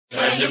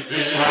Live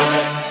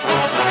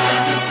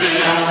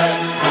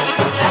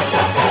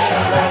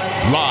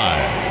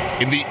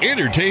in the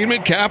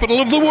entertainment capital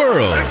of the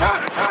world,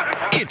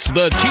 it's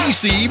the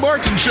T.C.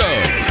 Martin Show.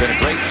 Been a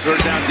great third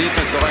down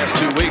defense the last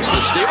 2 weeks.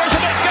 The Steelers,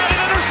 and it's got an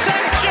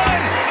interception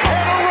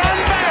and a run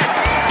back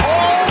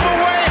all the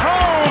way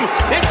home.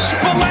 It's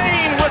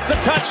Spillane with the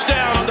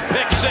touchdown on the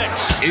pick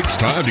six. It's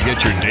time to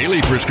get your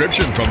daily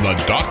prescription from the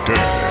doctor,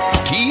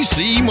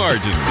 T.C.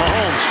 Martin.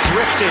 Mahomes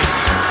drifting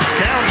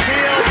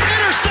downfield,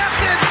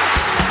 intercepted.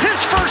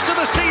 His first of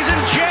the season.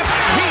 Jeff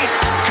Heath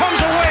comes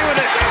away with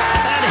it,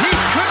 and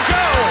Heath could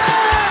go.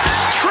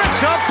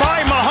 Tripped up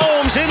by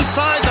Mahomes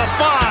inside the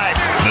 5.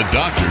 The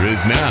doctor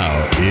is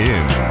now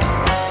in.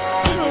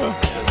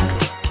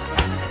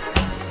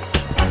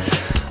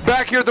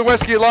 Back here at the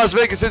Westgate, Las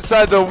Vegas,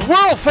 inside the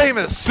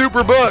world-famous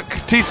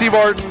Superbook. T.C.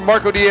 Martin,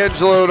 Marco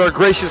D'Angelo, and our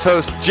gracious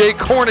host, Jay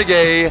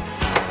Kornegay,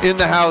 in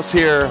the house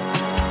here.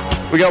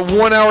 We got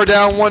 1 hour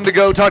down, 1 to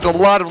go. Talked a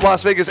lot of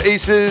Las Vegas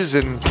Aces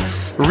and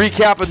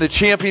recapping the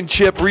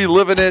championship,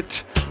 reliving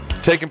it,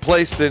 taking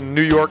place in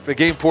New York. The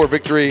Game 4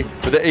 victory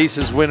for the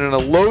Aces, winning a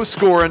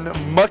low-scoring,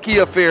 mucky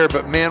affair,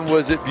 but man,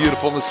 was it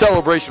beautiful. And the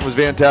celebration was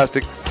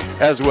fantastic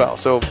as well.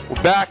 So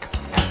we're back,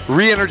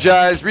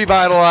 re-energized,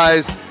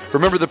 revitalized.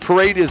 Remember, the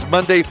parade is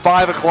Monday,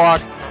 5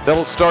 o'clock.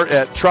 That'll start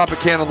at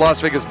Tropicana, Las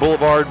Vegas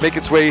Boulevard, make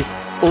its way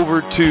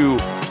over to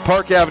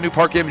Park Avenue,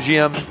 Park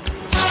MGM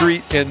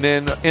Street, and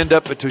then end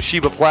up at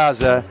Toshiba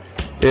Plaza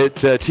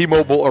at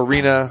T-Mobile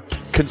Arena.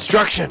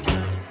 Construction,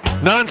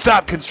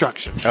 non-stop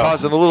construction,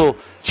 causing a little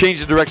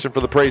change in direction for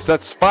the parade. So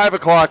that's 5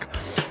 o'clock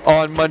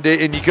on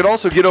Monday. And you can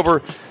also get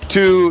over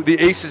to the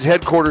Aces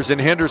headquarters in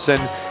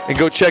Henderson and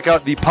go check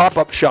out the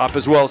pop-up shop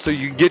as well. So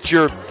you can get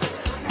your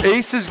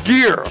Aces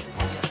gear,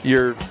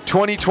 your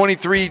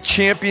 2023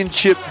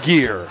 championship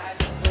gear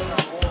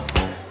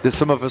that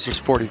some of us are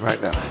sporting right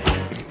now.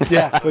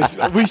 Yeah,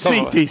 we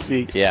see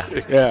TC.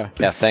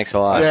 Yeah, thanks a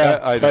lot.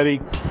 Yeah,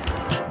 buddy.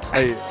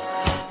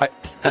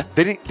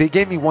 They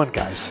gave me one,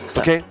 guys.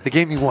 Okay, they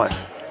gave me one.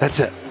 That's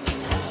it.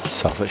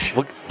 Selfish.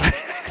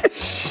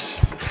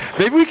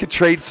 Maybe we could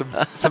trade some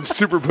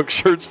Superbook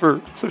shirts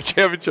for some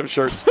championship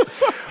shirts.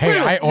 Hey,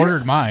 I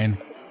ordered mine.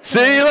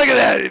 See, look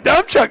at that.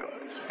 I'm chuckling.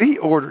 He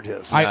ordered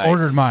his. I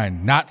ordered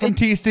mine, not from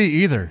TC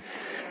either.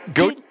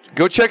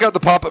 Go check out the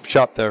pop-up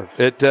shop there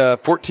at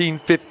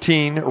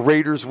 1415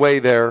 Raiders Way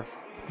there.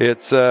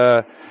 It's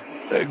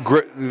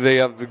they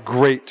have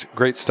great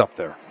stuff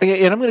there.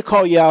 And I'm going to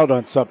call you out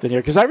on something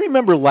here, because I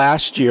remember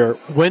last year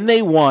when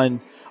they won,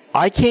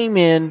 I came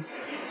in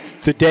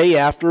the day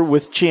after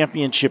with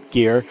championship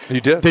gear. You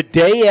did? The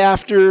day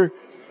after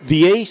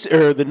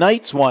the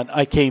Knights won,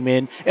 I came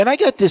in, and I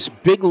got this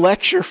big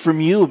lecture from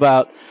you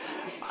about,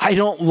 I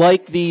don't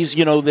like these,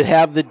 that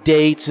have the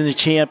dates and the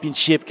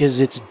championship because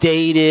it's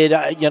dated.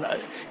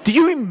 Do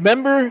you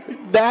remember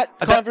that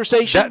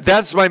conversation?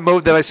 That's my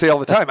mode that I say all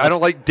the time. I don't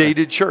like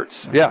dated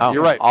shirts. Yeah,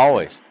 you're right.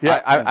 Always.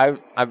 Yeah,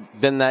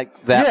 I've been that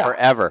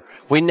forever.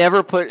 We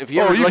never put. If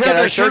you ever you've look had at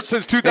our that shirt shirts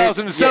since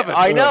 2007. Yeah,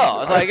 I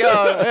know. It's like,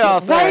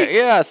 right?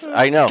 Yes,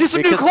 I know. Get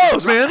some new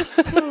clothes, man.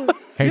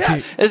 Hey,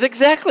 yes. It's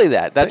exactly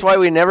that. That's why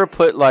we never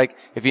put,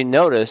 if you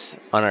notice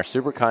on our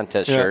Super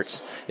Contest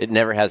shirts, it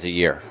never has a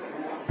year.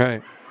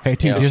 Right. Hey,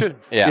 T, Go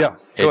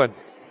ahead.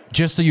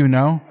 Just so you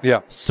know,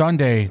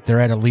 Sunday they're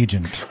at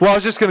Allegiant. Well, I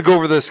was just going to go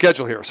over the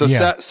schedule here. So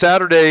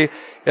Saturday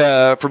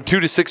from 2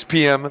 to 6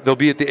 p.m., they'll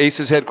be at the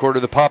Aces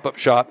headquarters, the pop-up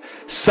shop.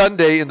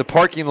 Sunday in the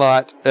parking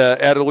lot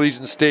at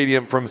Allegiant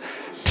Stadium from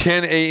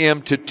 10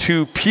 a.m. to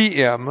 2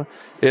 p.m.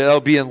 It'll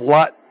be in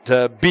Lot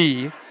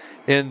B.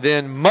 And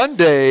then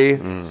Monday,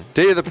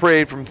 day of the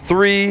parade, from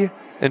 3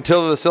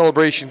 until the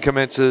celebration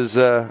commences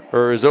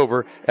or is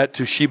over at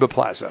Toshiba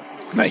Plaza.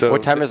 Nice. So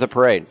what time is the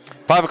parade?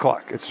 5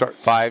 o'clock it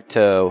starts. 5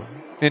 to...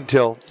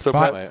 Until. So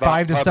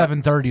 5 to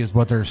 7:30 is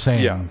what they're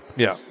saying.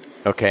 Yeah.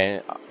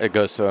 Okay. It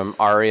goes to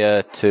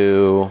Aria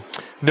to...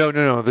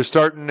 No. They're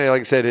starting,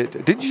 like I said,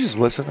 didn't you just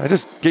listen? I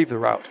just gave the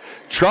route.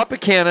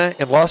 Tropicana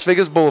and Las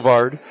Vegas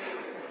Boulevard,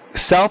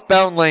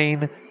 southbound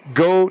lane,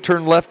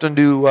 turn left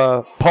onto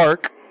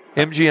Park,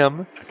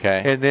 MGM.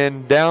 Okay. And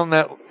then down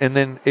that, and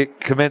then it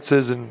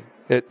commences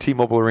at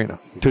T-Mobile Arena,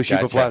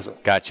 Toshiba Plaza.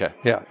 Gotcha.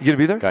 Yeah. You going to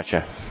be there?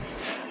 Gotcha.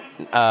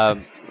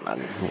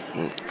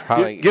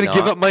 Probably you gonna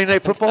give up Monday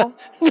Night Football?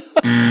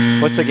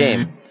 What's the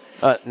game?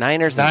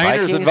 Niners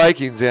and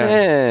Vikings,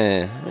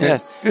 yeah.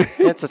 Yes.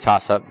 It's a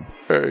toss-up.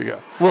 There you go.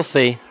 We'll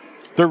see.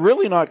 They're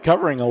really not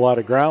covering a lot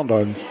of ground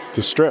on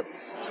the Strip.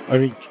 I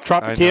mean,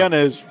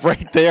 Tropicana is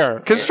right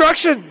there.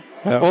 Construction.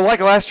 Yeah. Well, like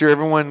last year,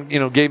 everyone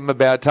gave them a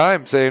bad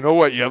time, saying, "Oh,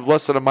 what? You have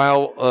less than a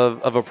mile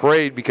of a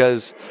parade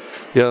because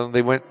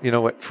they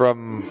went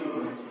from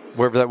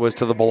wherever that was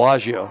to the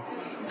Bellagio."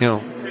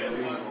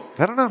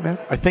 I don't know, man.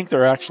 I think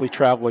they're actually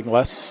traveling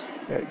less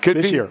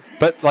this year.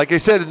 But like I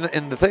said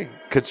in the thing,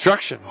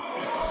 construction.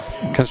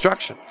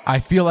 I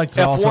feel like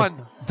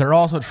they're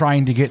also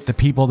trying to get the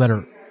people that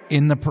are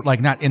in the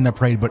not in the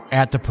parade, but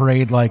at the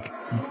parade,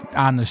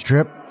 on the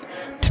Strip,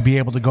 to be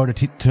able to go to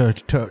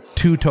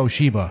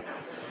Toshiba.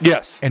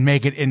 Yes. And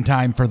make it in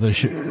time for the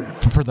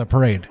for the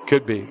parade.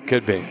 Could be.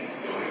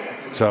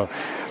 So,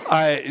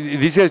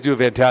 these guys do a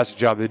fantastic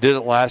job. They did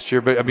it last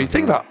year, but I mean,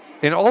 think about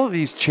in all of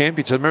these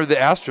championships. I remember the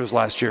Astros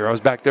last year. I was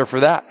back there for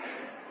that.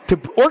 To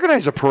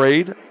organize a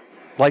parade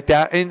like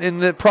that,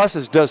 and the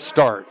process does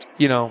start,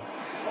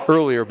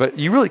 earlier, but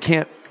you really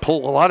can't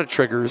pull a lot of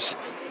triggers,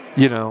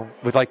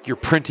 with like your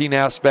printing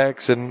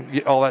aspects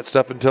and all that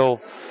stuff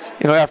until,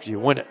 after you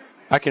win it.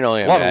 I can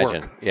only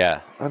imagine.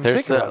 Yeah,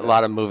 there's a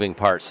lot of moving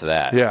parts to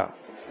that. Yeah.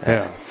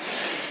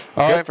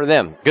 Good for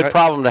them. Good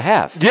problem to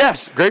have.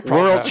 Yes, great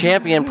problem. World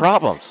champion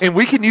problems. And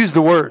we can use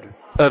the word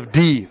of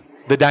D,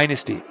 the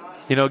dynasty.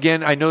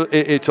 Again, I know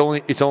it's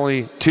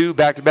only 2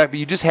 back-to-back, but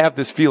you just have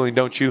this feeling,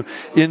 don't you,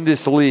 in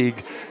this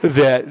league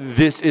that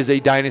this is a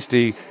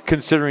dynasty,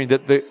 considering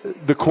that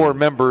the core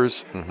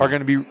members are going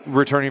to be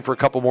returning for a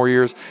couple more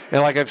years.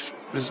 And like I've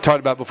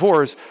talked about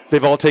before, is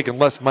they've all taken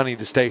less money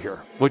to stay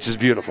here, which is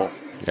beautiful.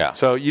 Yeah.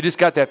 So you just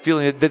got that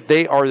feeling that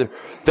they are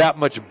that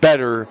much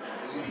better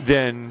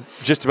than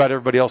just about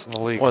everybody else in the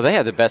league. Well, they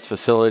have the best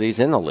facilities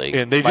in the league,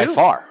 and they by do.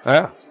 far.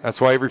 Yeah,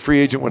 that's why every free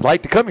agent would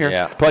like to come here.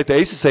 Yeah. But like the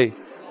Aces say,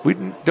 we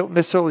don't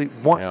necessarily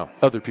want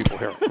other people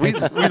here. We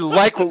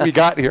like what we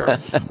got here.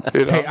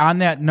 Hey, on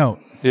that note,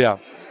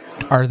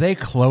 are they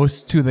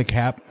close to the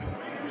cap?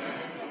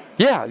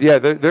 Yeah,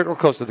 they're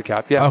close to the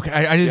cap. Yeah. Okay,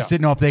 I just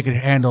didn't know if they could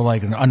handle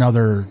like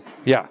another.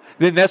 Yeah,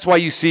 then that's why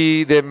you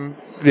see them.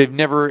 They've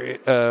never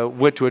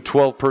went to a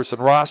 12-person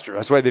roster.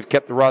 That's why they've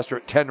kept the roster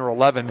at 10 or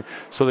 11,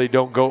 so they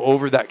don't go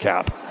over that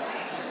cap.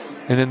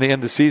 And then they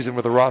end the season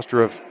with a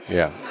roster of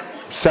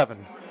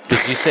 7.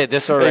 Did you say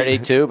this already,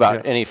 too,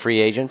 about any free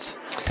agents,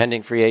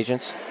 pending free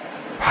agents?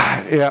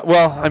 Yeah,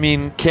 well, I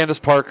mean, Candace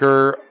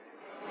Parker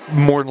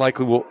more than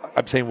likely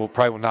will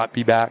probably not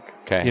be back.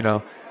 Okay.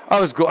 I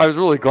was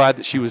really glad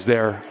that she was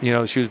there.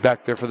 She was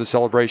back there for the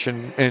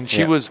celebration, and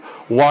she was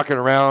walking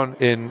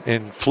around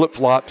in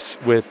flip-flops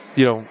with,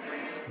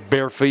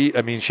 bare feet.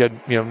 I mean, she had,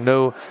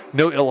 no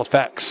ill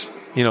effects.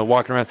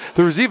 Walking around.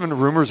 There was even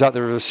rumors out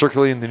there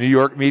circulating in the New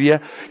York media.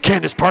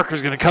 Candace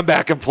Parker's going to come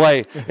back and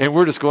play, and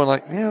we're just going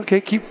like, okay,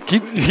 keep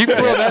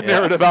throwing that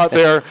narrative out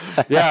there.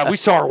 Yeah, we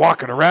saw her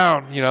walking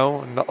around,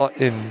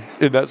 and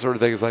that sort of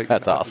thing. It's like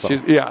that's awesome.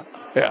 She's, yeah.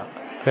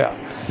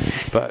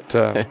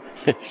 But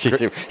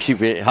she'd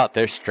be out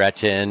there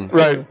stretching,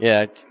 right?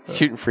 Yeah,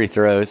 shooting free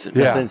throws.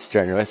 Nothing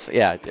strenuous.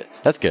 Yeah,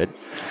 that's good.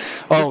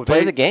 Oh,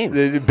 play the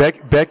game.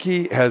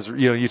 Becky has,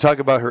 you talk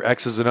about her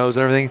X's and O's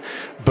and everything,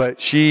 but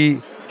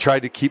she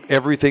tried to keep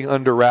everything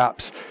under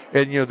wraps.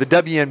 And the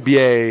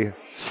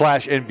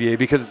WNBA/NBA,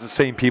 because it's the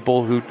same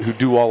people who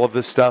do all of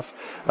this stuff,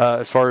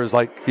 as far as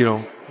like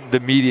the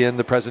media and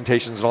the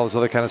presentations and all this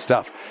other kind of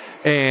stuff,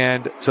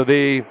 and so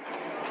they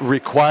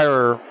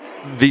require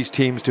these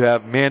teams to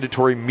have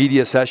mandatory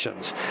media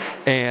sessions.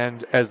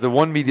 And as the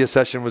one media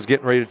session was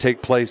getting ready to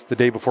take place the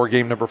day before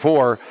game number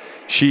 4,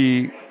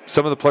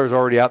 some of the players are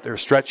already out there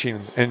stretching,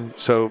 and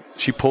so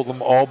she pulled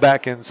them all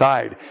back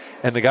inside.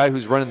 And the guy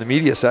who's running the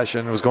media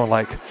session was going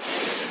like,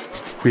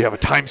 we have a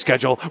time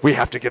schedule, we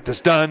have to get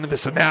this done,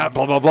 this and that,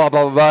 blah, blah, blah,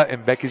 blah, blah, blah.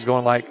 And Becky's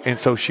going like, and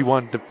so she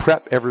wanted to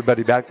prep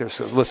everybody back there.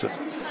 She goes, listen,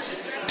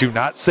 do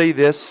not say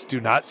this.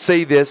 Do not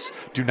say this.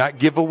 Do not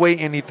give away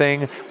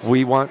anything.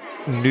 We want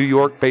New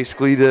York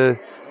basically to,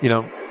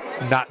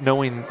 not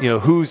knowing,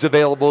 who's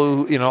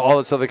available, all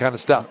this other kind of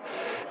stuff.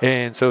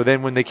 And so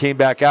then when they came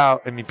back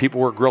out, I mean,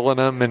 people were grilling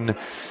them, and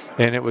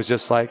it was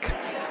just like,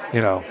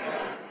 and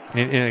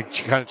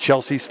kind of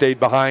Chelsea stayed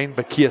behind,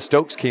 but Kia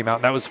Stokes came out,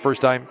 and that was the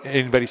first time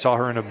anybody saw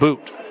her in a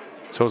boot.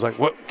 So it was like,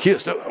 what? Kia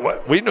Stokes?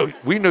 What? We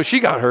know she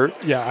got hurt.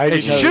 Yeah,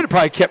 and she should have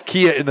probably kept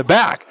Kia in the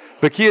back.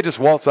 But Kia just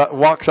walks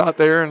out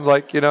there and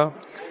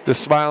the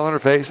smile on her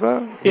face.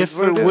 Well, if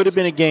it would have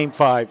been a game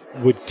 5,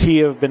 would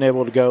Kia have been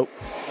able to go?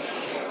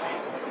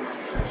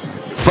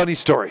 Funny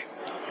story.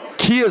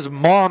 Kia's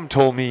mom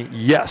told me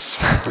yes.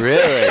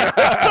 Really?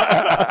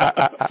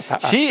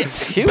 she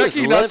was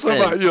Becky, not so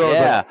much.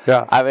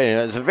 Yeah. I mean,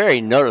 it was a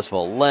very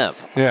noticeable limp.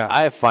 Yeah.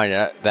 I find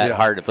that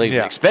hard to believe,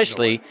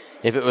 especially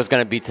if it was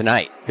going to be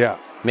tonight. Yeah.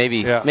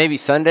 Maybe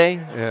Sunday.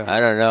 Yeah. I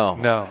don't know.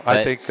 No,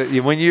 I think that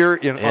when you're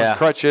on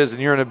crutches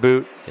and you're in a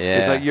boot,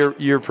 it's like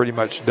you're pretty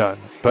much done.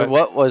 But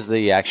what was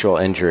the actual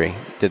injury?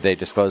 Did they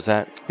disclose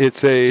that?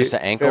 It's just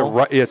an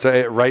ankle. It's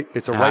a right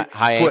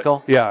high foot.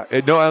 Ankle. Yeah.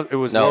 It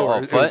was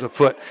lower. It was a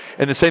foot.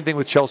 And the same thing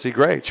with Chelsea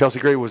Gray. Chelsea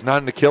Gray was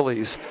not an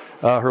Achilles.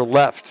 Her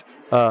left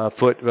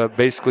foot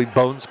basically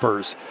bone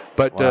spurs.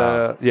 But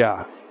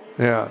yeah.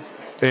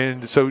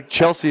 And so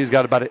Chelsea's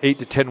got about an 8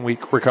 to 10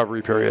 week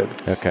recovery period.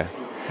 Okay.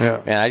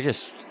 Yeah. And I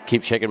just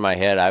keep shaking my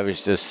head. I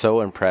was just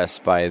so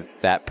impressed by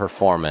that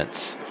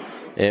performance.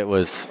 It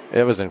was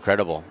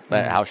incredible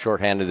how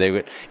shorthanded they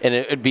would, and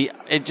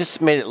it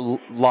just made it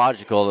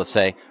logical to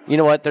say, you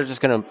know what, they're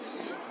just going to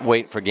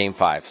wait for game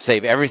 5,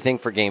 save everything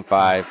for game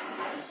 5,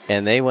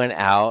 and they went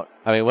out.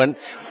 I mean,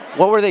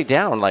 what were they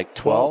down, like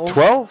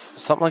 12,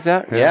 something like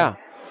that? Yeah.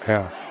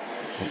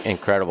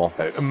 Incredible.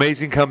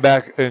 Amazing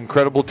comeback,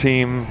 incredible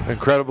team,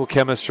 incredible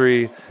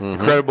chemistry,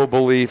 incredible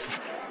belief,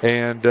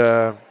 and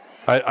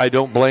I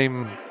don't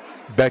blame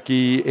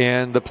Becky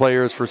and the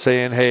players for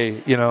saying,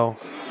 hey,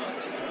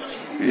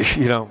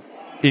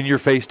 in your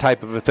face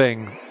type of a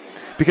thing,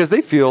 because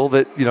they feel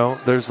that,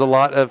 there's a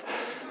lot of,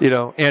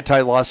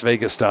 anti-Las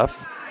Vegas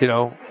stuff,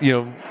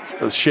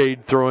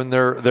 shade thrown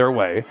their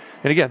way.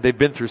 And again, they've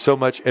been through so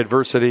much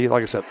adversity.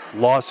 Like I said,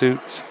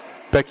 lawsuits.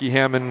 Becky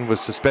Hammond was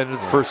suspended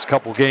the first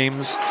couple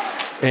games.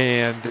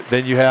 And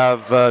then you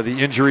have the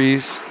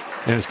injuries,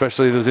 and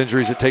especially those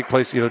injuries that take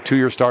place, to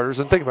your starters.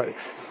 And think about it.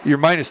 You're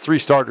minus 3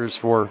 starters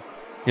for,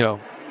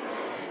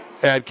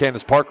 add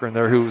Candace Parker in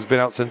there, who's been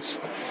out since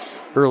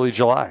early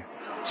July.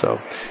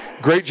 So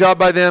great job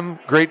by them.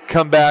 Great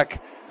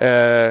comeback.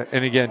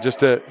 And again,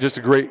 just a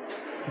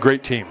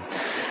great team.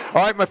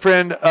 All right, my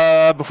friend,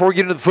 before we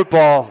get into the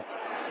football,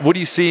 what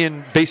do you see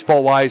in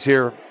baseball-wise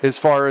here as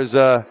far as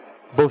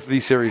both of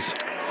these series?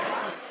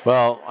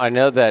 Well, I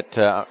know that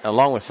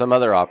along with some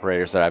other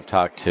operators that I've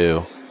talked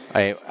to,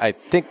 I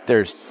think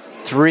there's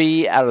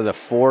 3 out of the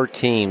 4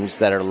 teams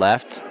that are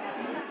left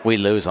we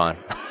lose on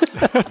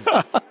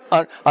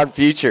on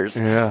futures.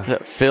 Yeah.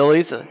 The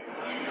Phillies,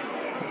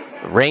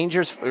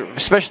 Rangers,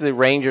 especially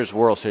Rangers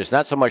World Series,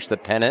 not so much the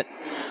pennant,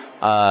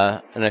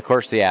 and of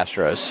course the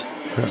Astros.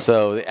 Yeah.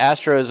 So the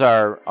Astros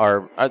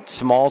are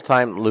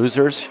small-time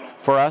losers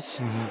for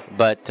us,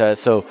 but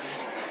so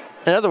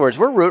in other words,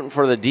 we're rooting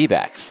for the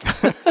D-backs.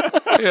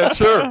 Yeah,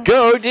 sure.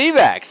 Go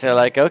D-backs. They're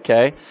like,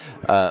 okay.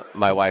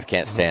 My wife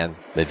can't stand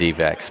the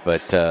D-backs,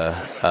 but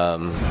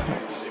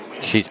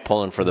she's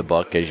pulling for the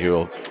buck as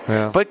usual.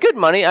 Yeah. But good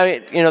money. I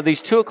mean,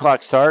 these 2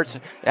 o'clock starts,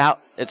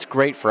 it's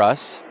great for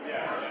us.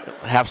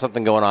 Have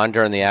something going on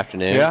during the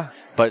afternoon. Yeah.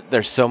 But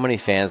there's so many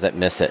fans that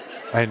miss it.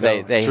 I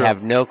know. They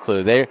have no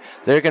clue. They're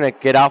going to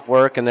get off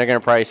work and they're going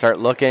to probably start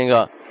looking and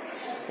go,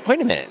 wait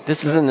a minute,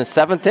 this is in the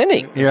 7th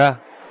inning. Yeah.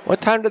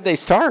 What time did they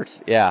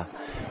start? Yeah.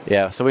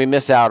 So we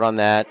miss out on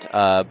that.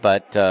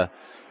 But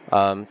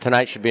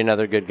tonight should be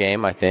another good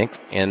game, I think.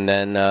 And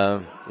then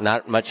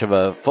not much of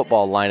a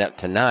football lineup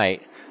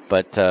tonight,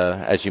 but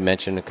as you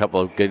mentioned, a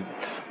couple of good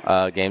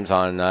games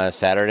on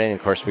Saturday. And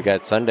of course, we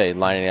got Sunday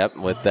lining up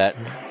with that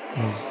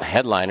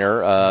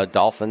headliner,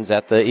 Dolphins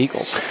at the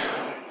Eagles.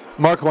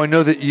 Marco, I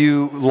know that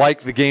you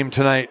like the game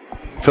tonight,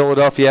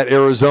 Philadelphia at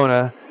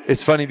Arizona.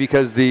 It's funny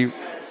because the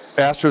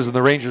Astros and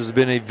the Rangers have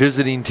been a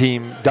visiting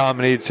team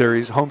dominated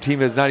series. Home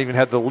team has not even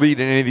had the lead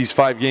in any of these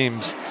 5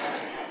 games.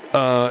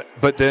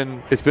 But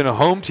then it's been a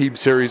home team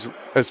series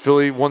as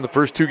Philly won the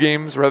first 2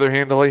 games rather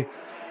handily.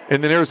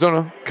 And then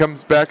Arizona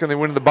comes back and they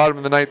win in the bottom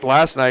of the ninth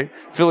last night.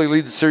 Philly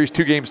leads the series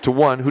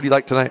 2-1. Who do you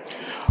like tonight?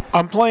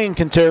 I'm playing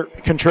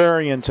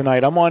contrarian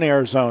tonight. I'm on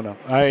Arizona.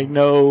 I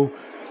know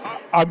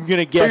I'm going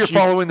to guess. So you're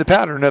following the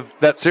pattern of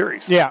that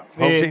series. Yeah.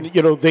 And,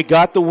 they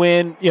got the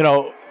win,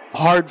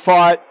 hard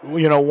fought,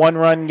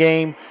 1-run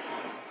game.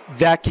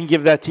 That can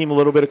give that team a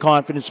little bit of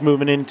confidence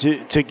moving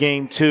into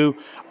game 2.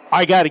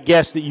 I got to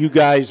guess that you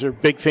guys are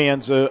big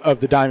fans of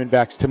the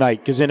Diamondbacks tonight,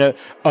 because in a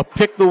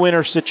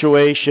pick-the-winner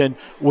situation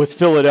with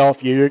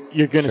Philadelphia,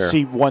 you're going to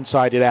see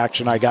one-sided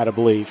action, I got to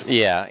believe.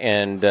 Yeah,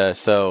 and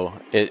so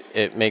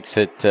it makes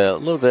it a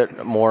little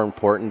bit more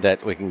important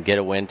that we can get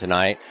a win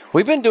tonight.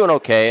 We've been doing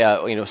okay.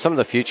 Some of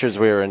the futures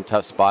we were in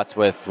tough spots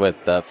with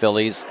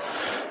Phillies.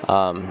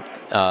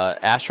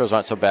 Astros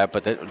aren't so bad,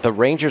 but the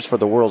Rangers for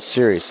the World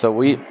Series. So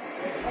we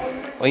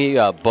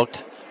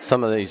booked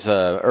some of these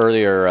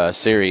earlier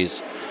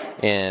series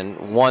and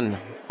won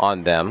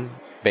on them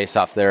based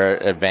off their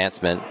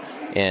advancement,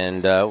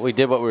 and we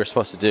did what we were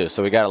supposed to do.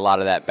 So we got a lot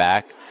of that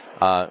back,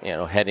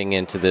 heading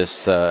into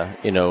this, these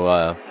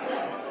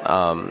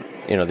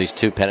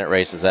 2 pennant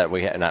races that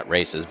we had, not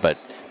races, but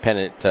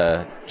pennant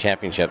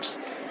championships,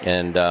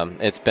 and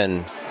it's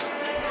been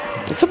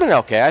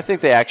okay. I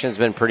think the action's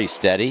been pretty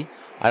steady.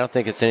 I don't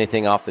think it's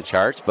anything off the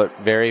charts, but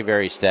very,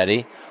 very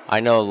steady. I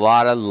know a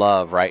lot of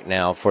love right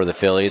now for the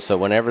Phillies, so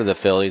whenever the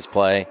Phillies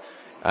play,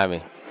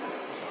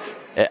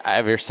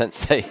 ever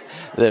since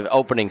the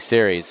opening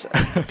series,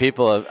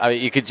 people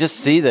you could just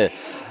see the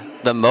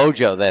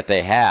mojo that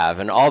they have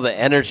and all the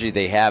energy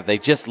they have. They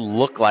just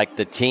look like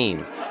the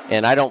team,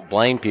 and I don't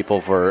blame people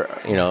for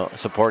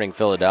supporting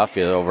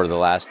Philadelphia over the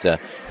last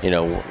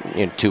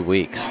 2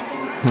 weeks.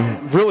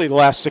 Really, the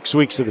last 6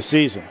 weeks of the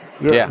season.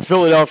 Yeah.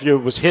 Philadelphia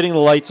was hitting the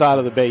lights out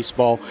of the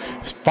baseball.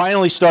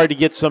 Finally started to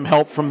get some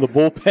help from the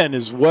bullpen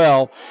as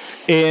well,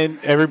 and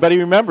everybody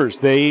remembers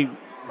they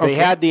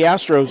had the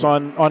Astros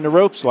on the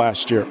ropes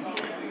last year.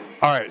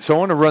 All right, so I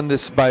want to run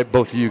this by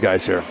both of you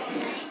guys here.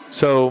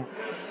 So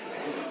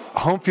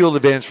home field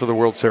advantage for the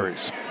World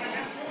Series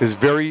is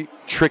very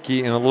tricky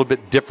and a little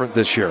bit different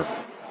this year.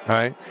 All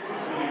right,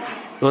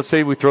 let's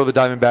say we throw the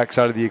Diamondbacks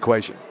out of the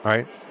equation. All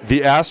right,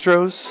 the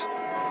Astros,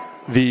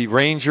 the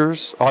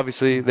Rangers,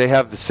 obviously they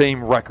have the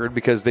same record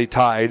because they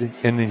tied,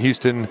 and then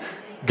Houston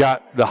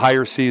got the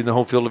higher seed in the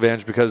home field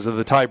advantage because of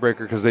the tiebreaker,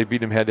 because they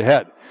beat them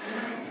head-to-head.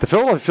 The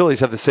Philadelphia Phillies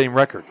have the same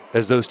record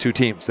as those 2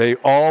 teams. They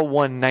all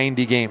won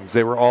 90 games.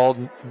 They were all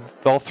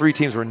 3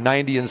 teams were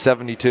 90 and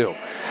 72.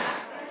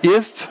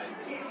 If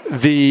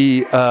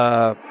the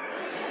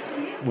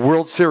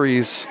World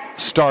Series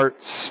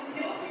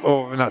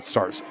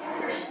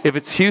If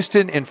it's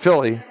Houston and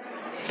Philly,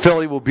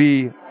 Philly will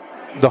be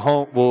the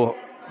home. Will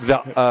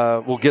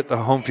get the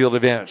home field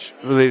advantage.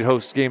 They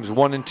host games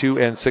 1 and 2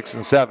 and 6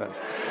 and 7,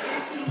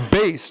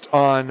 based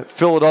on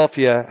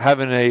Philadelphia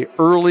having a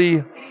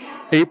early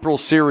April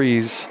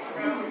series.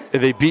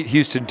 They beat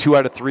Houston 2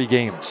 out of 3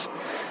 games.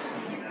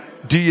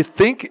 Do you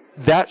think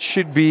that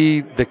should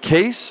be the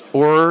case,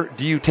 or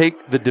do you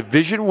take the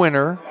division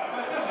winner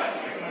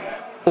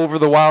over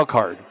the wild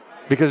card?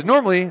 Because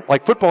normally,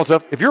 like football and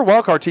stuff, if you're a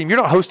wild card team, you're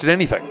not hosting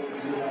anything.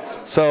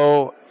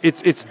 So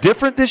it's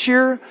different this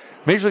year.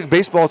 Major League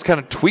Baseball has kind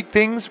of tweaked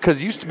things,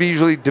 because it used to be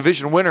usually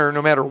division winner,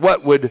 no matter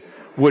what,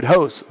 would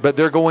host. But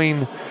they're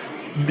going,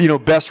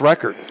 best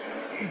record.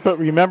 But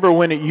remember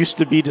when it used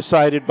to be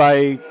decided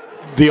by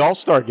the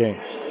All-Star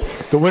game?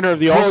 The winner of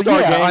the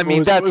All-Star game. I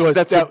mean,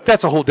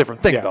 that's a whole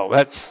different thing, though.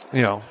 That's,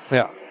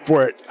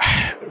 For it,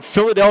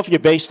 Philadelphia,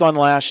 based on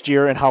last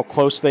year and how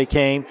close they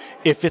came,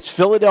 if it's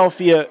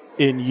Philadelphia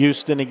in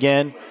Houston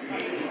again,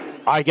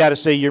 I got to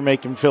say you're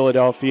making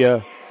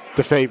Philadelphia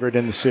the favorite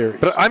in the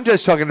series. But I'm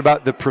just talking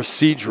about the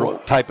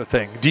procedural type of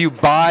thing. Do you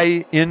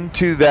buy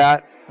into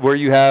that, where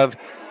you have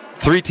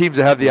 3 teams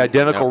that have the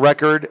identical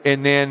record,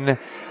 and then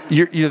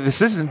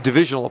this isn't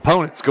divisional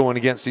opponents going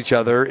against each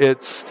other?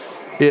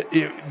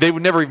 They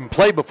would never even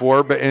play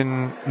before,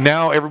 and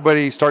now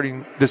everybody,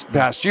 starting this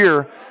past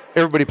year,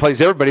 everybody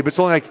plays everybody, but it's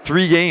only like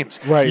 3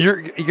 games. Right.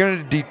 You're going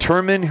to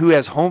determine who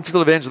has home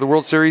field advantage of the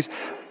World Series,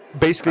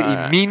 basically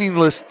a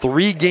meaningless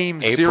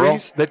 3-game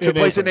series that took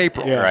place in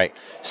April. Yeah. Right.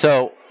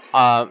 So,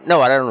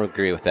 no, I don't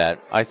agree with that.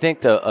 I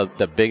think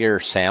the bigger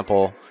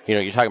sample,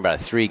 you're talking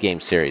about a 3-game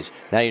series.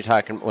 Now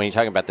when you're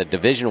talking about the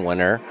division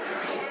winner,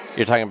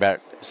 you're talking about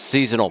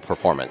seasonal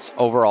performance,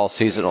 overall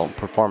seasonal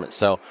performance.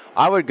 So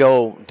I would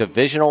go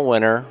divisional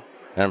winner,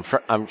 and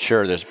I'm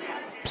sure there's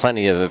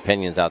plenty of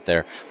opinions out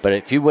there, but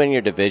if you win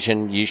your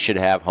division, you should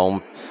have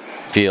home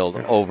field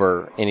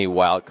over any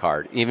wild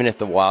card, even if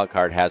the wild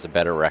card has a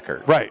better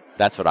record. Right.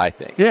 That's what I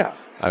think. Yeah.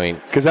 I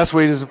mean, because that's the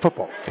way it is in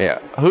football. Yeah.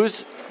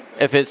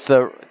 If it's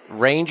the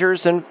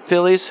Rangers and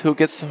Phillies, who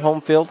gets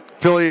home field?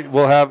 Philly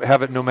will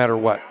have it no matter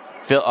what.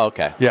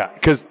 Okay. Yeah,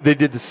 because they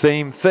did the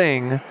same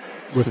thing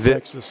with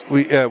Texas.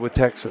 With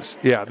Texas.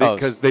 Yeah,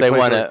 because they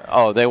won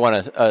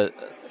a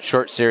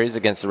short series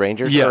against the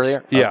Rangers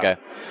earlier. Yeah. Okay.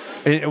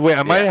 And wait,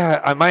 I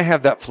might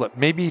have that flip.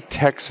 Maybe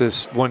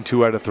Texas won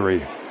 2 out of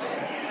 3.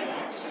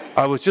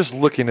 I was just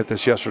looking at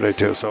this yesterday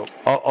too, so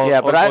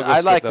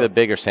I like the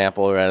bigger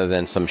sample rather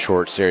than some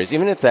short series.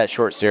 Even if that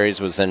short series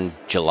was in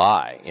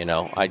July,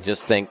 I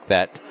just think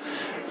that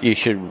you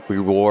should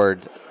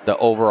reward the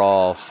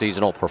overall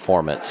seasonal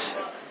performance.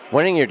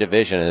 Winning your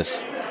division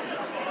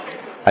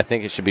I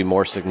think it should be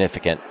more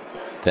significant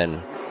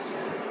than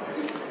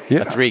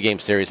a 3-game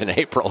series in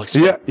April.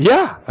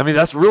 Yeah. I mean,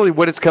 that's really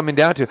what it's coming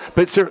down to.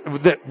 But sir,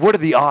 what are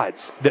the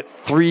odds that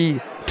 3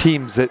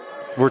 teams that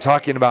we're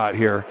talking about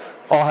here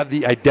all have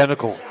the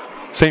identical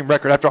same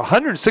record after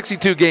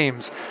 162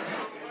 games?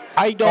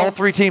 All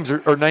 3 teams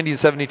are 90 and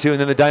 72, and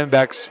then the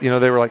Diamondbacks,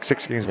 they were like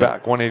 6 games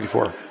back,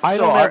 184. I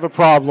don't have a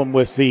problem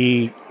with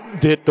the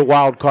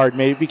wild card,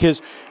 maybe,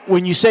 because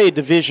when you say a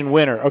division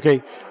winner,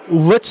 okay,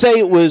 let's say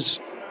it was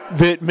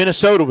that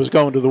Minnesota was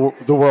going to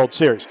the World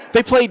Series.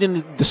 They played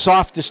in the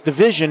softest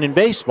division in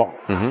baseball.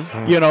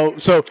 Mm-hmm.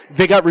 So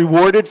they got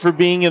rewarded for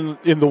being in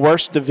the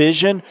worst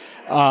division.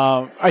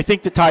 I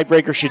think the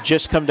tiebreaker should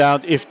just come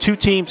down, if 2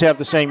 teams have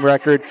the same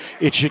record,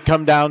 it should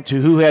come down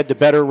to who had the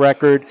better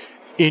record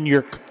in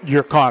your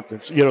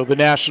conference. The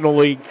National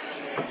League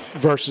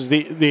versus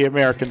the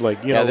American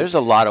League. There's a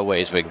lot of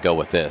ways we can go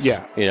with this.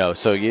 Yeah.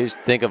 So you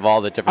think of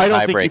all the different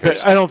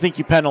tiebreakers. I don't think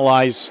you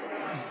penalize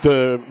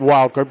the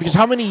wild card, because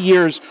how many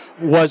years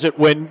was it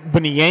when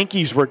the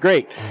Yankees were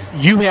great?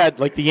 You had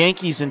like the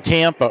Yankees in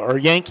Tampa or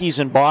Yankees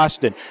in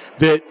Boston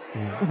that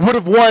would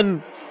have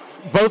won.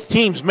 Both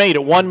teams made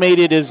it. One made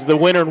it as the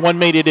winner and one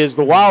made it as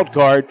the wild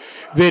card.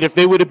 That if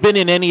they would have been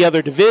in any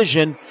other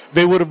division,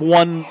 they would have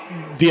won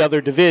the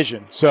other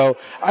division. So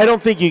I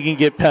don't think you can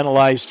get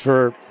penalized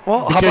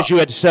because you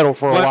had to settle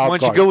for a wild card. Why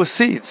don't you go with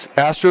seeds?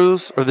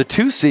 Astros are the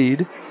 2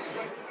 seed,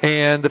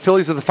 and the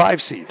Phillies are the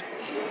 5 seed.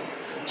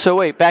 So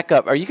wait, back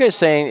up. Are you guys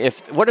saying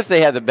what if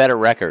they had the better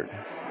record?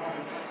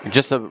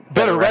 Just a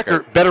better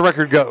record. Better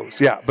record goes,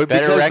 yeah. But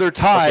because they're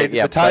tied, the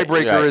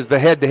tiebreaker is the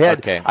head-to-head.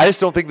 Okay. I just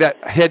don't think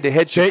that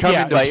head-to-head should come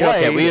into play.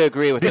 Okay, we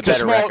agree with the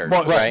better record.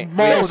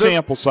 Small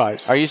sample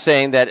size. Are you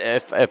saying that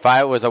if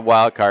I was a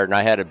wild card and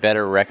I had a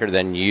better record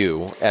than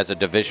you as a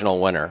divisional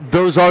winner?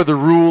 Those are the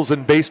rules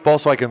in baseball,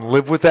 so I can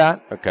live with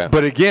that. Okay.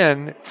 But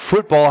again,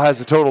 football has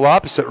the total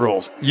opposite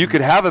rules. You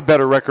could have a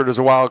better record as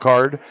a wild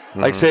card.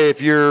 Like, say,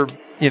 if you're,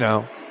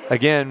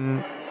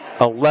 again,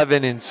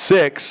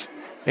 11-6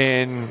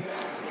 and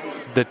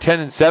the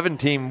 10-7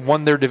 team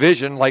won their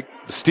division, like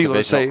the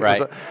Steelers say,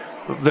 right.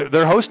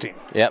 They're hosting.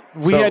 Yep.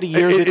 We had a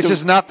year. It's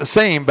just not the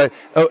same. But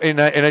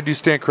and I do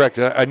stand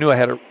corrected. I knew I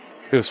had it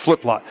was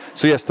flip flop.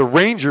 So yes, the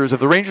Rangers.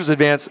 If the Rangers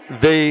advance,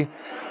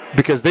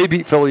 because they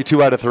beat Philly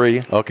 2 out of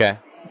 3. Okay.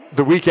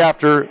 The week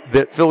after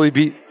that, Philly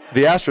beat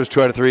the Astros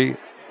 2 out of 3.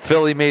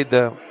 Philly made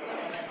the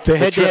The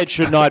head-to-head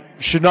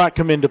should not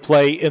come into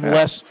play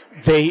unless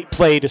they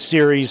played a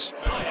series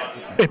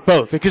at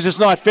both, because it's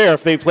not fair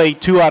if they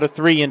played 2 out of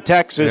 3 in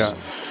Texas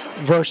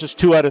versus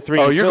 2 out of 3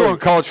 in you're Philly. going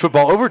college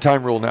football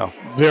overtime rule now.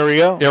 There we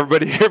go.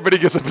 Everybody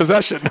gets a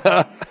possession.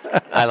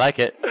 I like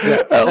it.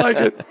 I like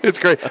it. It's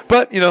great.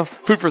 But,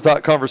 food for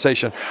thought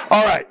conversation.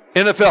 All right,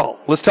 NFL.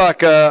 Let's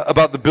talk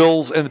about the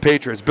Bills and the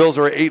Patriots. Bills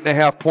are an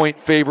 8.5-point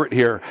favorite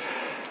here.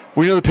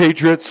 We know the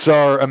Patriots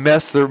are a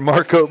mess.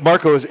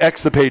 Marco is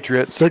the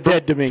Patriots. They're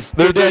dead to me.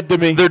 They're dead to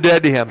me. They're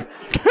dead to him.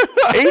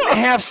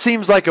 8.5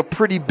 seems like a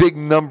pretty big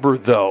number,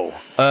 though,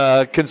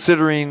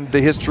 considering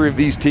the history of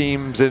these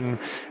teams. And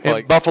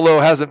Buffalo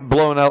hasn't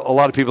blown out a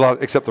lot of people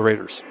out except the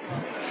Raiders.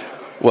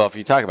 Well, if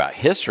you talk about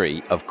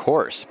history, of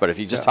course. But if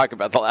you just talk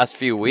about the last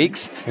few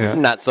weeks,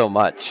 not so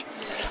much.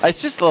 It's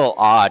just a little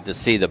odd to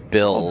see the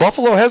Bills. Well,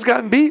 Buffalo has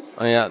gotten beat.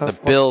 The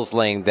Bills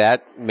laying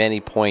that many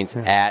points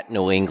at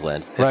New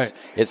England.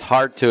 It's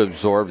hard to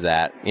absorb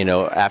that,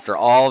 after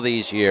all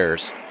these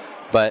years.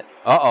 But,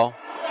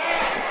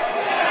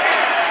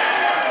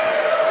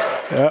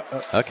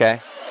 okay.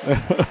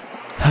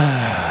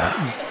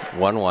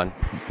 1-1.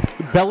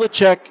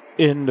 Belichick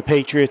in the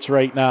Patriots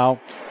right now,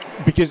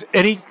 because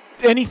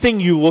anything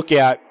you look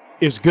at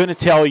is going to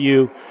tell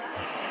you,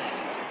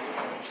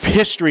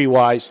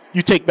 history-wise,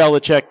 you take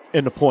Belichick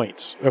in the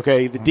points,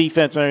 okay, the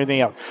defense and everything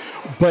else.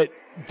 But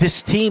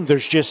this team,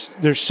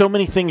 there's so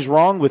many things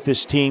wrong with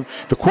this team.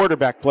 The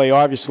quarterback play,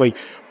 obviously.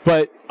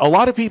 But a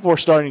lot of people are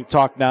starting to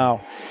talk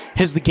now.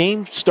 Has the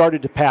game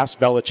started to pass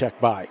Belichick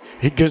by?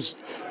 Because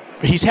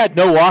he's had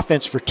no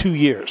offense for 2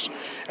 years.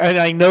 And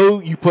I know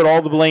you put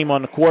all the blame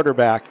on the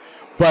quarterback,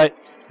 but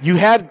you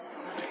had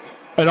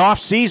an off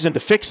season to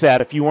fix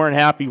that if you weren't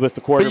happy with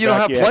the quarterback. But you don't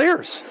have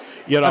players.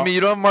 You don't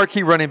have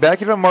marquee running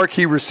back. You don't have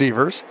marquee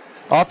receivers.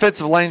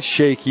 Offensive line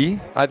shaky.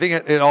 I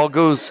think it all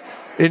goes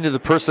into the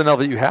personnel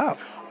that you have.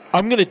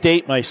 I'm going to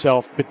date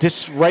myself, but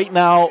this right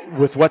now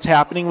with what's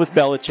happening with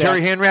Belichick.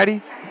 Terry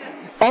Hanratty?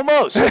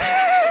 Almost.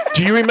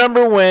 Do you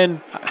remember when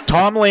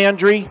Tom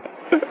Landry,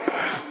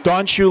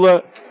 Don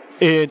Shula,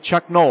 and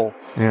Chuck Noll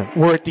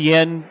were at the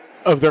end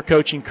of their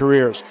coaching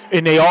careers,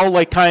 and they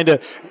all kind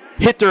of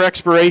hit their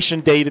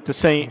expiration date at the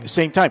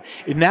same time?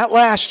 In that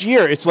last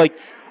year, it's like,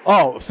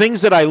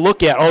 things that I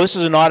look at, this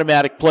is an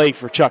automatic play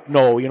for Chuck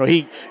Noll.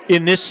 He,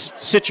 in this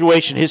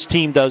situation, his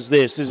team does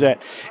this, is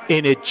that,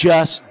 and it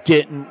just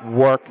didn't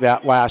work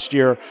that last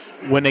year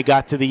when they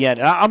got to the end.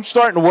 And I'm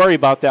starting to worry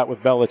about that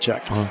with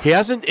Belichick.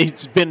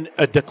 It's been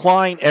a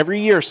decline every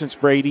year since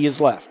Brady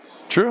has left.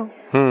 True.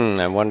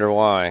 I wonder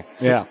why.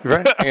 Yeah.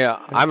 Right?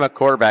 I'm a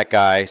quarterback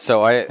guy,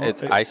 so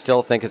I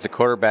still think it's a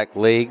quarterback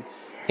league.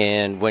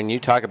 And when you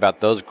talk about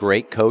those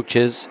great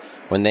coaches,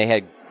 when they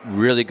had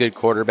really good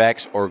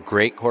quarterbacks or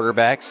great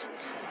quarterbacks,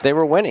 they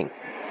were winning.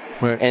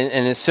 Right.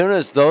 And as soon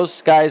as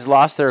those guys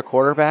lost their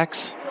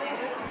quarterbacks,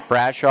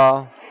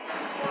 Bradshaw,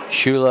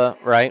 Shula,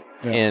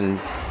 and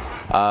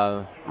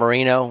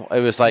Marino, it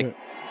was like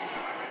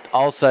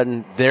all of a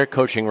sudden their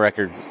coaching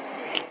record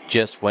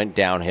just went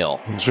downhill.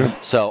 Sure.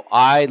 So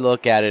I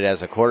look at it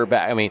as a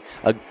quarterback. I mean,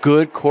 a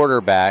good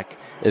quarterback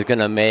is going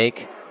to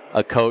make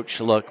a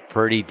coach look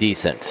pretty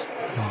decent.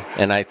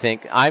 And I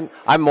think I'm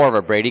more of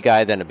a Brady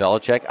guy than a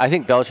Belichick. I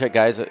think Belichick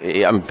guys.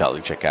 I'm a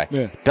Belichick guy.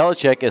 Yeah.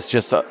 Belichick is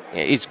just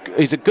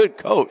he's a good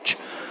coach,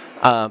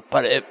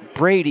 but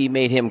Brady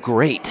made him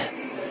great.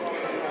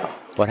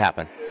 What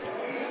happened?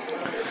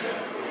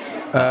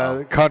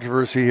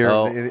 Controversy here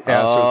in the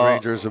Astros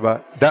Rangers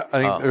about that.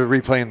 I think they're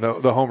replaying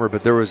the homer,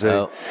 but there was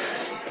a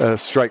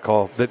strike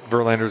call that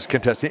Verlander's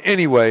contesting.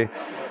 Anyway,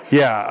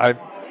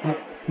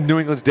 New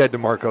England's dead to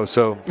Marco,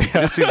 so it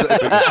just seems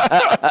like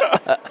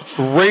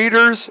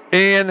Raiders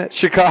and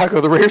Chicago.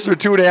 The Raiders are a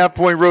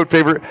 2.5-point road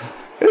favorite.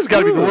 This has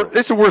got to be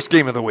it's the worst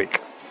game of the week.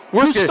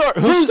 Who's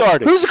starting?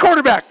 Who's the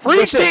quarterback for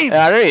each team?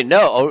 I don't even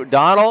know.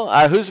 O'Donnell?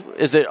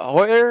 Is it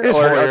Hoyer or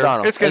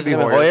O'Donnell? It's going to be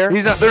Hoyer.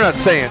 They're not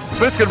saying,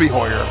 but it's going to be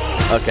Hoyer.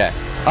 Okay.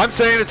 I'm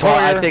saying it's Hoyer.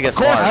 I think it's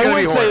Hoyer.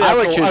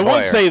 I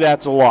wouldn't say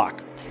that's a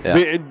lock.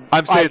 Yeah.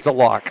 I'm saying it's a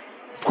lock.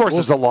 Of course,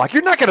 it's a lock.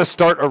 You're not going to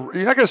start a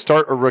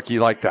rookie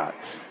like that.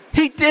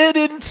 He did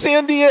in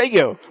San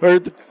Diego or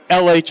the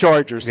L.A.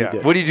 Chargers. Yeah. He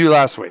did. What did you do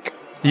last week?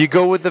 You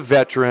go with the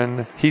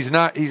veteran. He's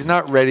not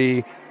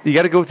ready. You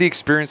got to go with the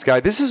experienced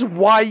guy. This is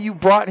why you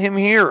brought him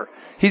here.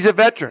 He's a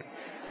veteran.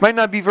 Might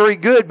not be very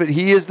good, but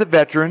he is the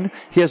veteran.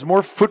 He has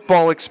more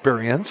football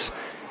experience.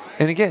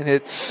 And again,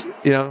 it's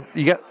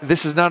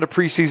this is not a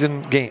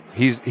preseason game.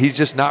 He's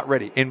just not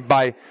ready. And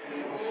by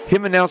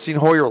him announcing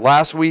Hoyer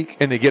last week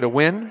and they get a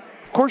win,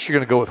 of course you're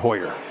going to go with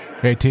Hoyer.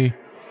 Hey, T.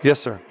 Yes,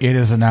 sir. It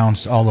is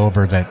announced all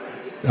over that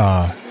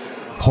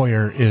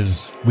Hoyer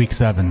is Week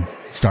 7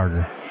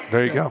 starter.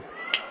 There you go.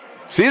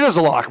 See, it is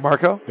a lock,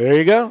 Marco. There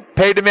you go.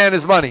 Pay the man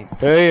his money.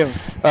 Pay him.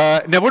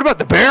 Now, what about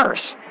the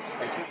Bears?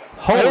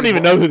 I don't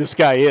even know who this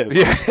guy is.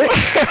 Yeah.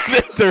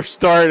 They're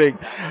starting.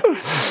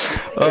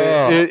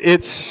 But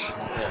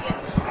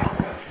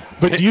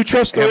do you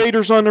trust the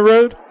Raiders on the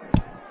road?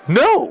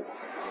 No.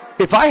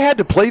 if I had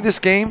to play this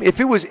game, if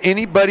it was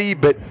anybody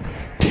but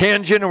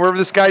Tangent or whatever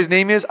this guy's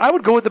name is, I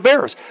would go with the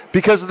Bears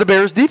because of the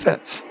Bears'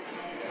 defense.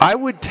 I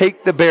would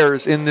take the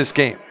Bears in this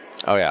game.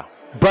 Oh, yeah.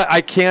 But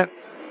I can't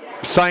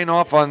sign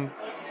off on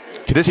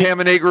this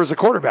Hammonegger as a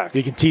quarterback.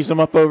 You can tease them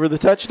up over the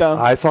touchdown.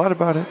 I thought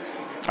about it.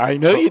 I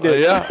know you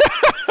did. Yeah.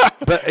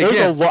 But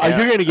again,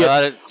 you're going to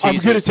get. I'm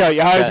going to tell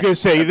you. I was going to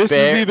say this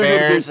is either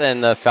Bears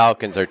and the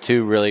Falcons are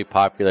two really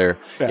popular.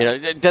 Yeah. You know,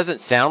 it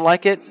doesn't sound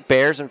like it,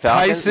 Bears and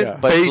Falcons, Tyson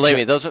but Bagent. believe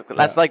me,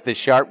 that's like the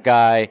sharp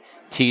guy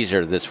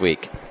teaser this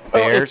week.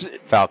 Bears,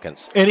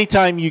 Falcons.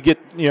 Anytime you get,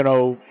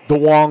 the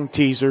Wong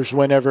teasers,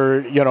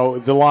 whenever,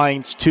 the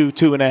line's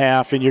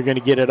 2.5, and you're going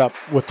to get it up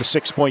with the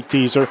 6-point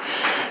teaser.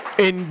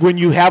 And when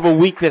you have a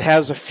week that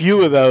has a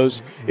few of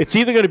those, it's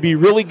either going to be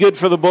really good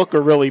for the book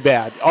or really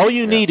bad. All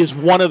you need is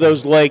one of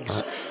those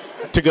legs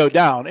to go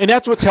down. And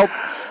that's what's helped.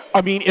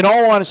 I mean, in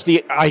all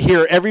honesty, I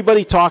hear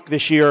everybody talk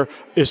this year,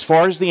 as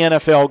far as the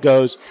NFL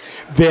goes,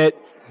 that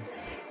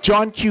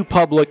John Q.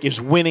 Public is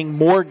winning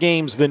more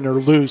games than they're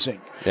losing.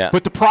 Yeah.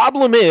 But the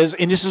problem is,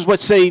 and this is what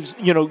saves,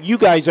 you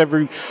guys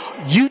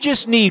you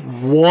just need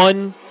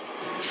one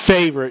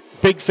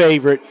big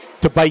favorite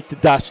to bite the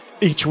dust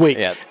each week.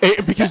 Yeah.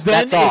 Because then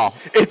that's all.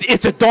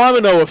 It's a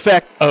domino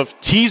effect of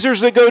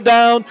teasers that go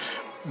down,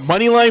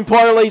 money line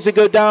parlays that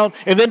go down,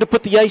 and then to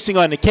put the icing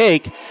on the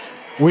cake,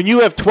 when you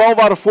have 12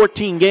 out of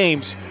 14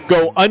 games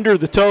go under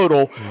the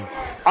total,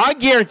 I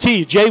guarantee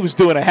you Jay was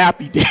doing a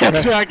happy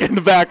dance back in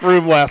the back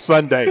room last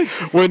Sunday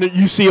when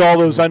you see all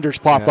those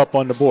unders pop up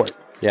on the board.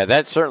 Yeah,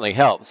 that certainly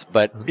helps,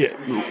 but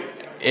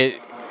the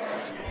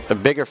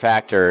bigger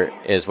factor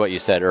is what you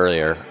said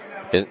earlier,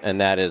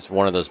 and that is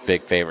one of those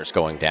big favorites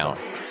going down.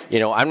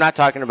 I'm not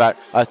talking about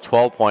a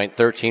 12-point,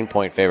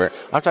 13-point favorite.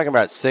 I'm talking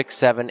about 6,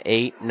 7,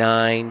 8,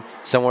 9,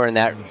 somewhere in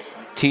that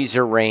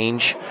teaser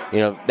range.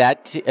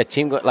 A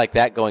team like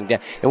that going down.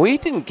 And we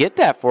didn't get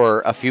that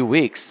for a few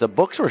weeks. The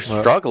books were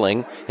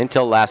struggling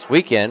until last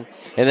weekend,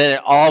 and then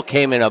it all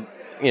came in a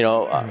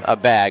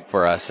bag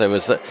for us. It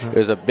was a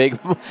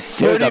big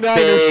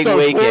 49ers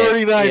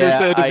weekend. 49ers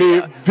had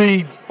to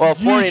be well,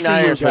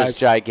 49ers was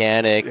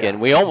gigantic, and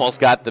we almost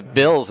got the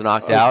Bills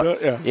knocked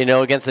out,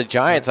 against the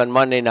Giants on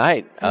Monday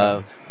night.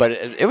 But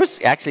it was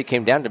actually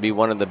came down to be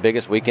one of the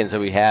biggest weekends that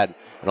we had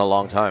in a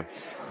long time.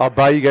 I'll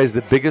buy you guys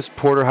the biggest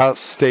porterhouse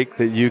steak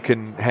that you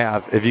can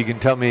have if you can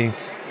tell me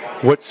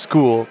what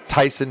school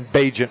Tyson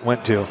Bagent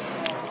went to.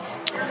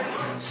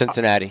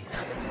 Cincinnati.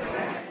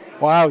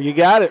 Wow, you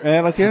got it,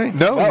 man. Okay.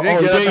 No, you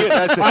didn't get it.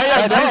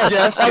 That's his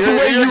guess. I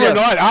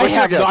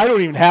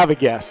don't even have a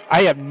guess.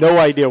 I have no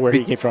idea where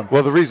he came from.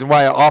 Well, the reason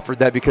why I offered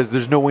that because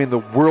there's no way in the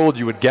world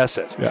you would guess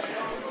it. Yeah.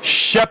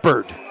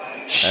 Shepherd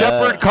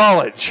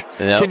College.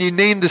 Nope. Can you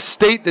name the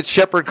state that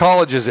Shepherd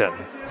College is in?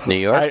 New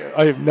York.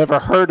 I've never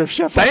heard of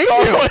Shepherd Thank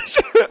College.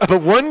 you.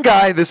 But one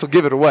guy, this will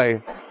give it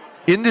away,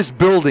 in this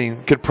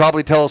building could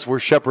probably tell us where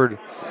Shepherd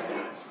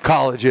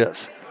College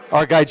is.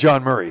 Our guy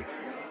John Murray.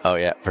 Oh,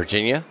 yeah.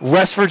 Virginia?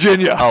 West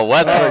Virginia. Oh,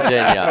 West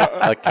Virginia.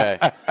 Okay.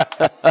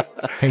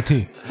 Hey,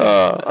 T.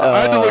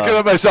 I had to look it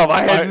up myself.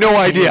 I had no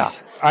idea.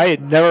 I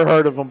had never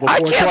heard of him before.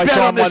 I can't bet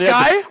on this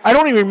guy. I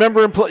don't even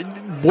remember him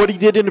what he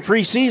did in the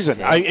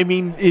preseason. I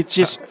mean, it's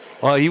just.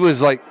 Well, he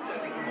was like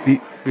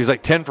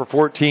 10 for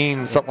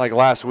 14, something like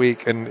last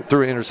week, and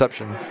threw an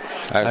interception.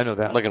 I know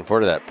that. Looking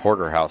forward to that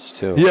porterhouse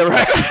too. Yeah,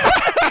 right.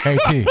 Hey,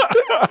 T.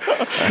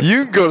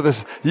 You can go to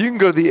this. You can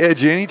go to the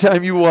edge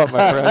anytime you want,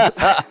 my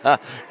friend.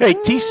 Hey,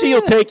 TC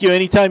will take you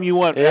anytime you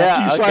want.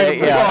 Yeah. Okay.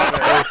 Yeah.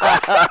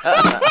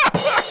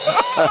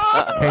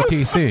 Hey,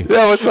 TC.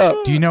 Yeah. What's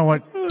up? Do you know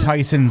what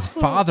Tyson's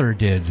father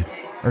did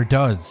or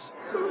does?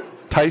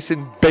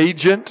 Tyson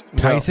Bagent.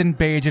 Tyson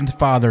Bagent's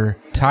father,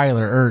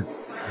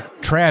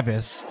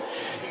 Travis,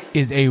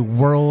 is a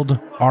world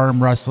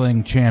arm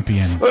wrestling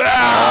champion.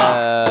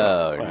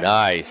 Oh,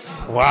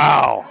 nice.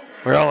 Wow.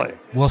 Really?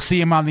 We'll see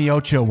him on the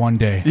Ocho one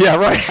day. Yeah,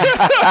 right.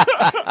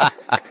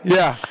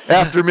 Yeah,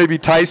 after maybe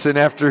Tyson,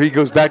 after he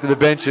goes back to the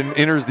bench and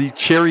enters the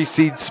cherry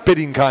seed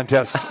spitting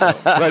contest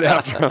right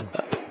after him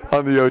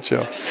on the Ocho.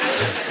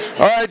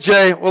 All right,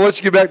 Jay, we'll let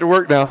you get back to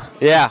work now.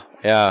 Yeah.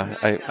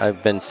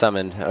 I've been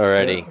summoned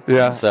already.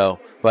 Yeah. So,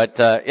 but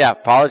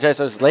apologize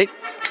I was late.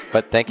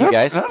 But thank you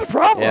guys. Not a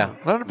problem. Yeah.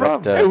 Not a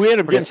problem. Hey, we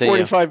ended up getting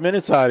 45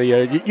 minutes out of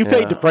you. You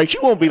paid the price. You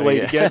won't be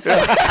late again.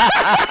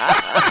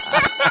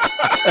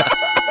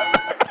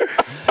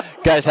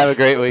 Guys, have a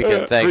great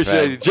weekend. Thanks,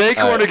 appreciate man. it. Jay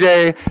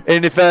Kornegay,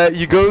 and if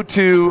you go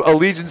to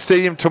Allegiant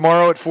Stadium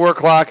tomorrow at 4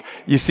 o'clock,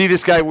 you see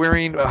this guy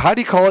wearing, how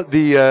do you call it,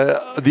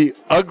 the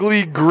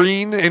ugly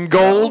green and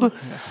gold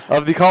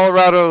of the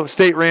Colorado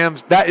State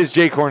Rams. That is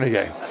Jay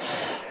Kornegay,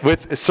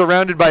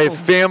 surrounded by a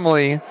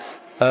family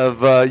of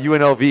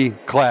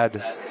UNLV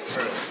clad.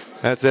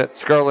 That's it,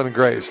 scarlet and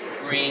grays.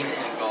 Green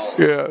and gold.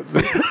 Yeah.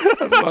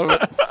 I love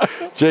it.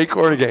 Jay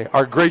Kornegay,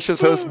 our gracious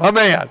host, my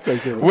man.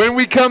 Thank you. When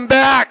we come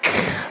back,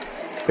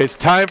 it's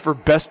time for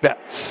Best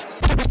Bets.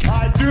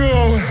 I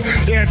do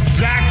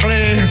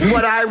exactly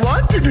what I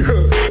want to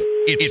do.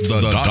 It's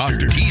the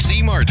Dr.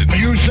 T.C. Martin.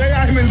 You say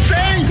I'm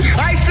insane.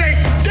 I say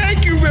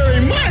thank you very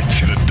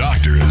much. The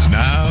doctor is now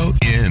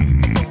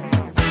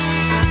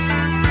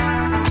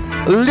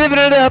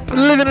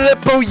living it up.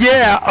 Oh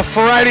yeah, a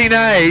Friday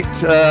night,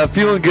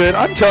 feeling good.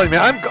 I'm telling you,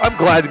 man, I'm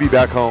glad to be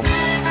back home.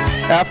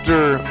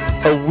 After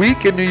a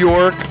week in New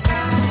York,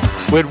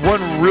 we had one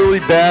really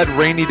bad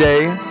rainy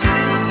day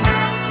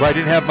where I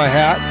didn't have my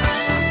hat.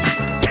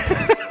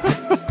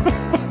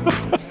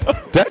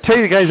 Did I tell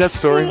you guys that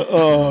story?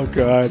 Oh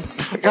God!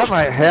 I got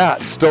my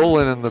hat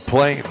stolen in the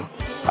plane.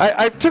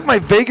 I took my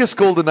Vegas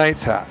Golden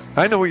Knights hat.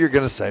 I know what you're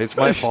going to say. It's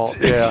my fault.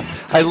 Yeah.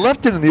 I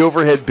left it in the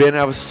overhead bin.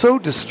 I was so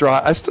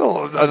distraught. I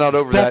still am not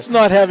over that. That's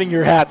not having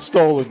your hat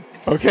stolen,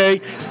 okay?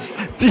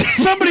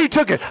 Somebody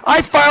took it.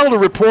 I filed a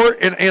report,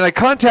 and I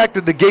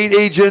contacted the gate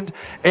agent,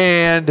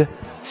 and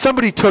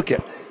somebody took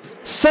it.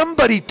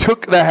 Somebody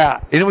took the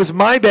hat, and it was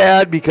my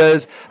bad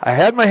because I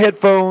had my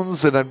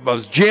headphones, and I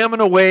was jamming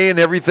away and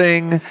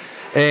everything.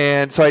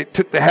 And so I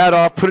took the hat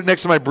off, put it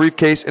next to my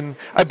briefcase, and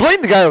I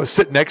blamed the guy I was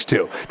sitting next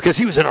to because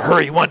he was in a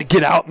hurry. He wanted to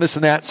get out and this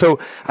and that. So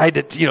I had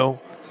to,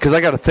 because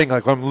I got a thing,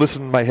 like when I'm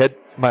listening to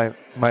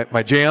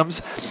my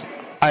jams,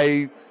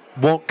 I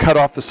won't cut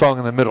off the song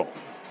in the middle.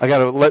 I got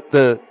to let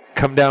the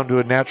come down to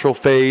a natural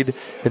fade,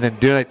 and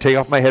then I take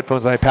off my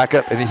headphones and I pack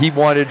up. And he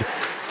wanted,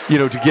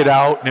 to get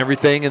out and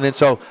everything. And then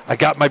so I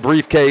got my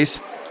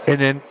briefcase. And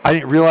then I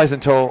didn't realize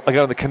until I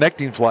got on the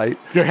connecting flight.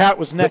 Your hat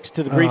was next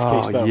to the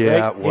briefcase, though,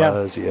 yeah, right? It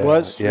was. Yeah, it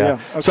was? Yeah.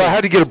 Okay. So I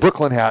had to get a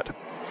Brooklyn hat.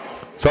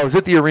 So I was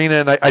at the arena,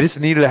 and I just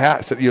needed a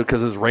hat,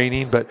 because it was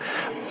raining. But,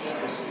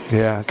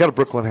 yeah, I got a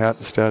Brooklyn hat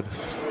instead.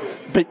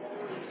 But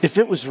if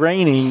it was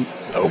raining,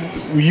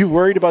 were you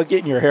worried about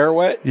getting your hair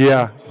wet?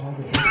 Yeah.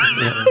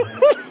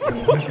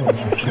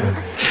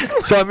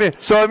 So I'm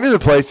in the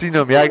place. You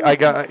know me.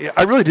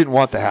 I really didn't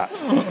want the hat.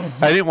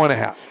 I didn't want a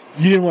hat.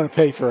 You didn't want to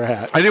pay for a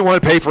hat. I didn't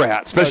want to pay for a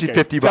hat, especially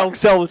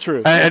 $50. Tell the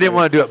truth. I didn't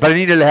want to do it, but I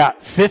needed a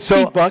hat.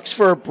 $50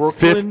 for a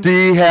Brooklyn?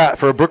 $50 hat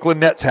for a Brooklyn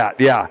Nets hat,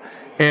 yeah.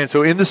 And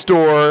so in the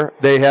store,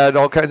 they had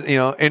all kinds,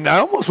 and I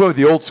almost went with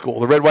the old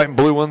school, the red, white, and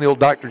blue one, the old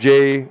Dr.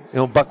 J,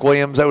 Buck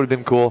Williams. That would have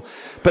been cool.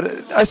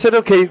 But I said,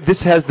 okay,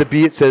 this has the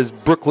B. It says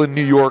Brooklyn,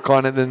 New York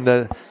on it, and then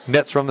the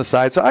Nets from the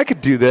side. So I could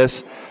do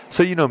this.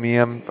 So you know me,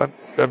 I'm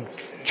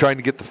trying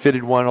to get the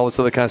fitted one, all this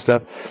other kind of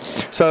stuff.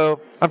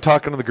 So I'm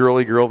talking to the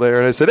girly girl there,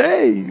 and I said,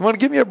 hey, you want to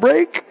give me a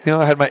break?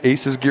 I had my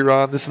Aces gear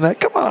on, this and that.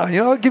 Come on,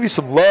 I'll give you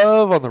some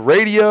love on the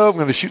radio. I'm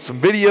going to shoot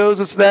some videos,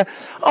 this and that.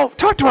 Oh,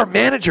 talk to our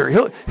manager.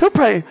 He'll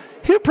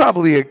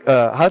probably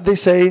how'd they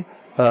say,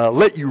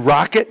 let you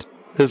rock it,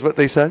 is what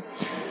they said.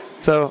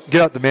 So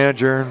get out the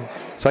manager, and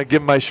so I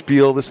give him my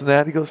spiel, this and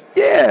that. He goes,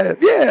 yeah.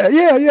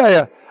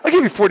 I'll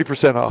give you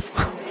 40%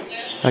 off.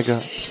 I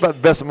go, it's about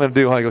the best I'm going to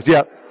do. He goes,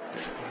 yeah.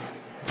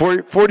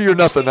 40 or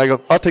nothing. I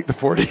go, I'll take the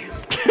 40.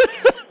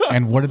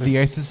 And what did the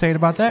Aces say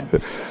about that?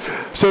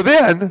 So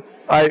then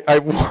I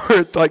wore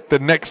it like the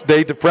next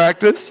day to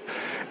practice,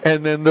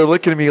 and then they're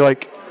looking at me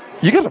like,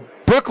 you got a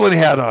Brooklyn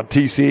hat on,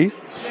 TC.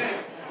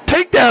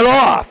 Take that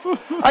off.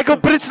 I go,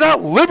 but it's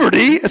not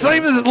Liberty. It's not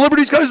even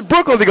Liberty's got his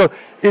Brooklyn. They go,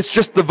 it's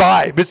just the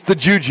vibe. It's the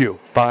juju.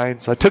 Fine.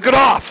 So I took it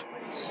off.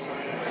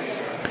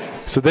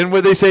 So then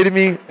what they say to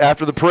me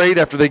after the parade,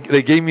 after they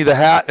gave me the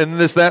hat and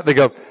this, that, they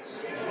go,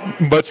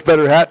 much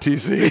better hat,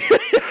 TC.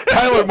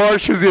 Tyler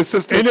Marsh, who's the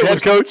assistant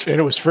head coach. And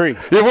it was free.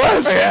 It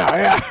was?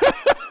 Yeah.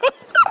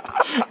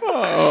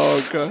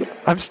 Oh, God.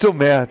 I'm still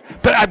mad.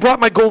 But I brought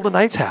my Golden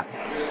Knights hat.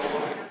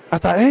 I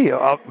thought, hey,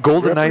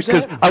 Golden Knights,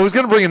 because I was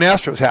going to bring an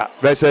Astros hat.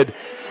 But I said,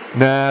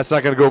 nah, it's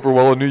not going to go over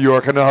well in New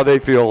York. I know how they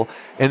feel.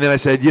 And then I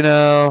said,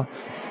 and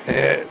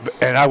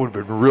I would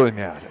have been really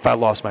mad if I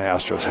lost my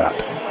Astros hat.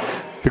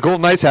 The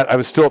Golden Knights hat, I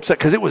was still upset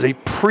because it was a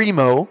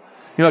primo.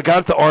 I got it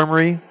at the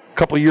Armory a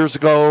couple years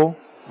ago.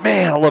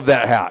 Man, I love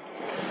that hat.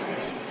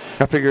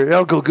 I figured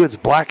it'll go good. It's a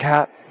black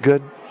hat.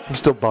 Good. I'm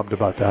still bummed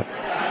about that.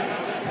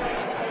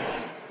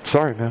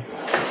 Sorry, man.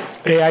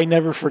 Hey, I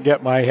never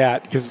forget my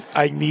hat because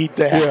I need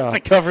the hat to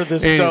cover the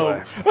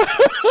snow.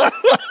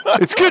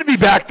 It's good to be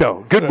back,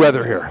 though. Good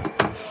weather here.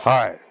 All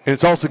right. And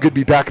it's also good to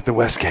be back at the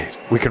Westgate.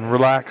 We can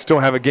relax,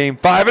 don't have a Game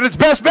 5, and it's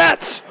Best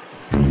Bets.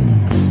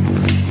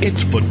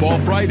 It's Football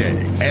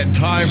Friday and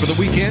time for the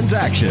weekend's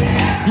action.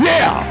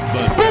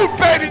 Yeah! Booth,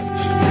 baby!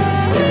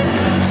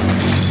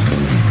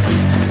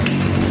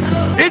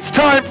 It's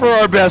time for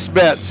our Best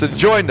Bets, and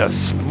join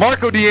us,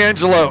 Marco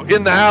D'Angelo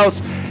in the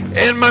house,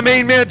 and my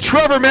main man,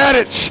 Trevor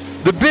Matich,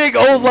 the big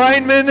old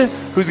lineman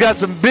who's got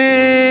some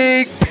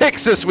big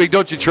picks this week,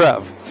 don't you,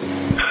 Trev?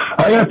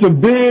 I got some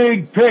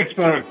big picks,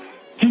 but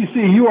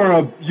TC, you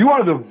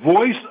are the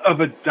voice of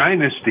a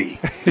dynasty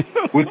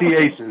with the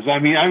Aces. I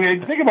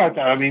mean, think about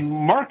that. I mean,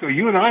 Marco,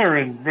 you and I are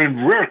in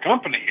rare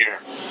company here.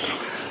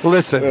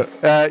 Listen,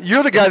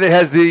 you're the guy that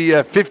has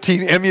the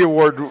 15 Emmy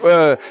Awards,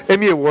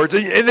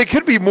 and they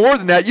could be more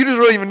than that. You just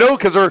don't even know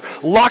because they're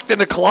locked in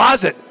a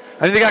closet.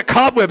 I mean, they got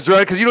cobwebs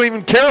around it because you don't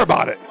even care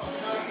about it.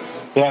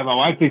 Yeah, my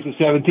wife thinks it's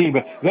 17,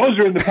 but those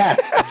are in the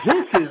past.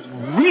 This is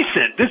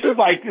recent. This is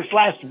like this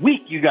last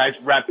week you guys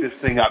wrapped this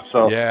thing up.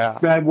 So, yeah,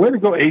 man, way to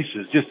go,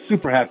 Aces. Just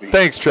super happy.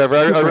 Thanks, Trevor.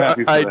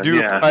 I do.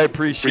 Yeah, I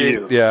appreciate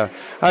it. Yeah,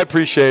 I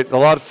appreciate it. A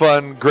lot of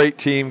fun, great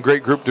team,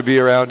 great group to be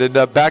around, and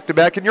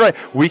back-to-back. And you're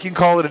right, we can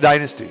call it a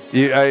dynasty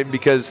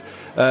because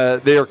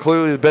they are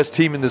clearly the best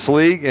team in this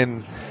league,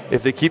 and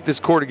if they keep this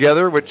core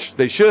together, which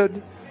they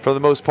should, for the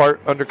most part,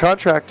 under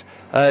contract,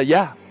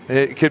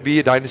 it could be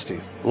a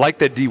dynasty. Like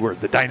that D word,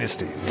 the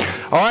dynasty.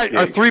 All right,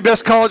 our 3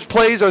 best college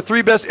plays, our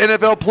 3 best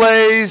NFL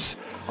plays,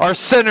 our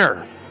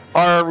center,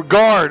 our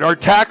guard, our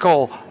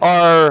tackle,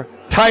 our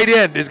tight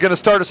end is going to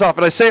start us off.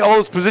 And I say all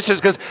those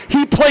positions because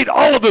he played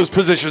all of those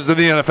positions in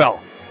the NFL.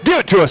 Give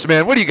it to us,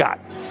 man. What do you got?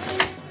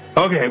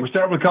 Okay, we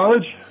start with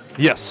college?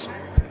 Yes.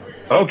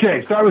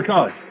 Okay, start with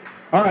college.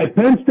 All right,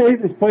 Penn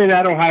State is playing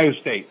at Ohio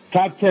State.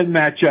 Top 10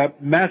 matchup,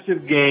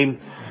 massive game.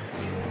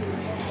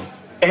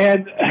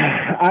 And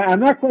I'm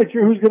not quite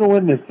sure who's going to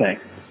win this thing,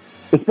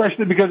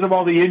 especially because of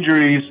all the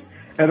injuries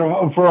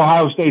for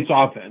Ohio State's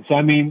offense.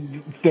 I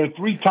mean, their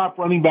 3 top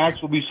running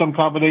backs will be some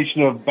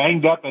combination of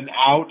banged up and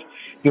out.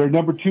 Their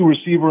number 2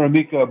 receiver,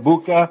 Emeka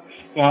Egbuka,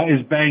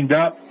 is banged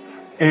up.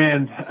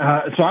 And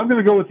so I'm going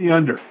to go with the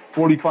under,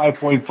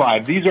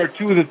 45.5. These are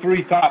 2 of the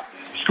 3 top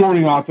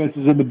scoring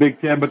offenses in the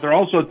Big Ten, but they're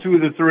also 2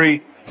 of the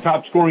 3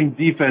 top scoring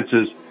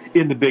defenses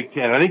in the Big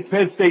Ten. I think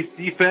Penn State's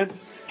defense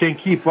can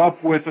keep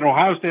up with an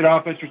Ohio State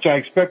offense, which I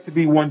expect to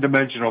be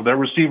one-dimensional. Their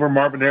receiver,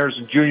 Marvin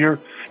Harrison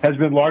Jr., has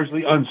been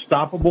largely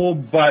unstoppable,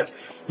 but,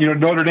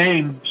 Notre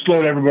Dame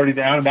slowed everybody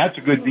down, and that's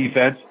a good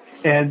defense.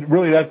 And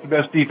really, that's the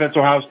best defense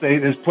Ohio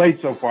State has played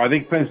so far. I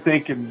think Penn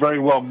State can very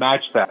well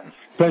match that.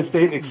 Penn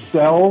State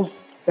excels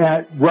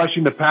at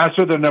rushing the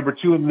passer. They're number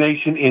 2 in the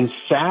nation in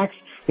sacks.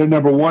 They're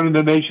number 1 in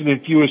the nation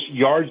in fewest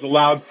yards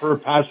allowed per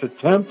pass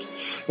attempt.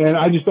 And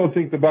I just don't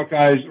think the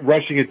Buckeyes'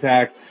 rushing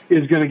attack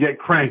is going to get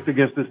cranked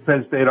against this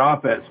Penn State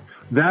offense.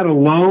 That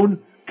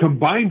alone,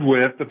 combined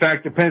with the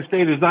fact that Penn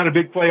State is not a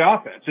big play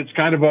offense. It's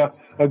kind of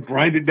a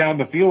grinded down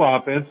the field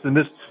offense. And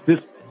this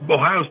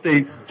Ohio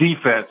State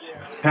defense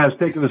has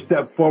taken a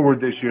step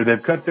forward this year.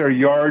 They've cut their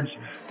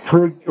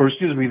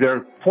their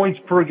points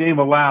per game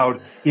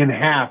allowed in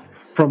half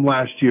from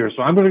last year.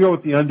 So I'm going to go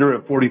with the under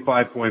at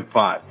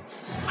 45.5.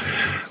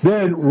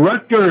 Then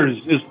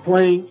Rutgers is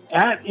playing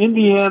at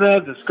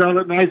Indiana. The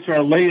Scarlet Knights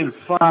are laying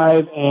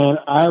 5, and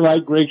I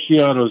like Greg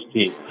Schiano's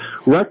team.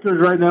 Rutgers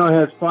right now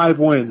has 5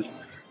 wins.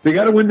 They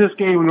got to win this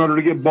game in order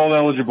to get bowl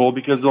eligible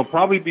because they'll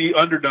probably be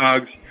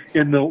underdogs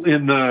in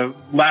the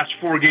last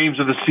 4 games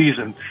of the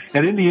season.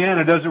 And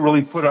Indiana doesn't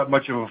really put up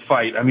much of a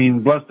fight. I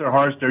mean, bless their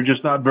hearts, they're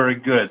just not very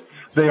good.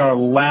 They are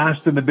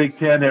last in the Big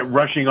Ten at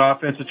rushing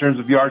offense in terms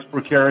of yards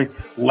per carry,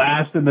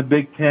 last in the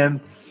Big Ten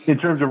in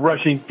terms of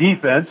rushing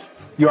defense,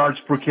 yards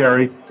per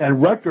carry,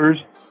 and Rutgers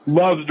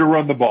loves to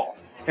run the ball.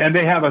 And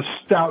they have a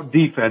stout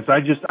defense. I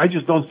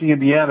just don't see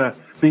Indiana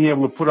being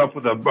able to put up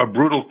with a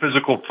brutal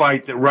physical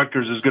fight that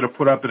Rutgers is going to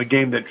put up in a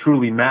game that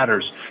truly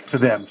matters to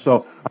them.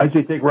 So I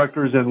say take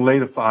Rutgers and lay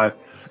the 5.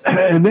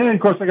 And then, of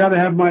course, I got to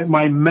have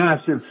my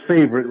massive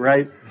favorite,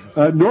 right?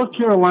 North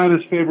Carolina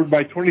is favored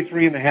by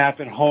 23.5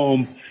 at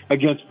home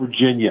against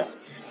Virginia.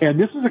 And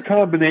this is a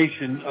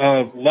combination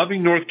of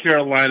loving North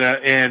Carolina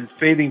and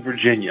fading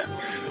Virginia.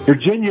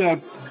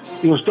 Virginia,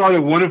 started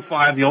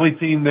 1-5. The only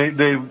team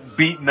they've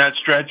beaten that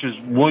stretch is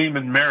William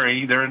and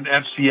Mary. They're an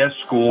FCS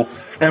school.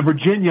 And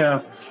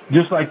Virginia,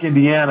 just like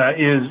Indiana,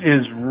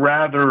 is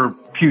rather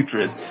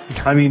putrid.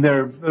 I mean,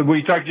 when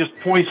you talk just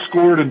points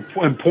scored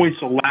and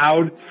points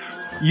allowed,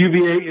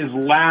 UVA is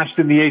last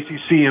in the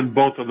ACC in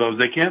both of those.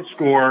 They can't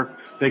score.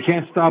 They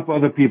can't stop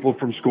other people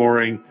from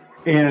scoring.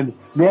 And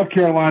North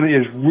Carolina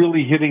is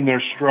really hitting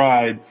their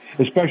stride,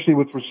 especially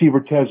with receiver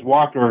Tez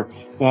Walker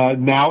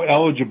now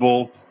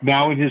eligible,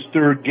 now in his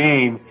 3rd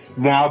game,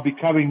 now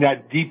becoming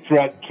that deep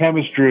threat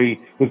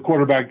chemistry with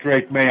quarterback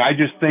Drake May. I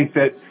just think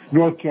that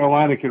North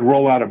Carolina can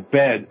roll out of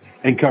bed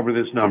and cover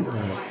this number.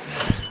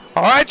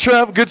 All right,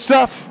 Trev, good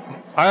stuff.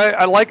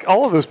 I like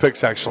all of those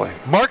picks, actually.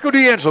 Marco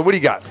D'Angelo, what do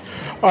you got?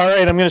 All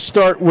right, I'm going to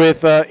start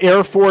with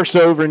Air Force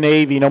over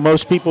Navy.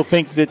 Most people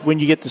think that when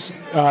you get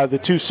the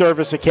 2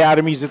 service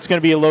academies, it's going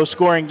to be a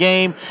low-scoring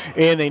game,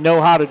 and they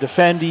know how to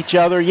defend each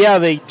other. Yeah,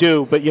 they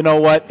do, but you know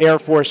what? Air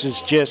Force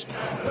is just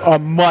a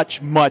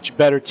much, much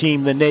better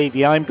team than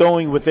Navy. I'm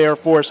going with Air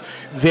Force.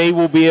 They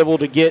will be able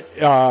to get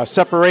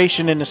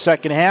separation in the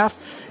second half,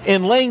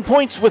 and laying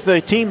points with a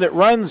team that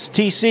runs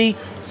TC,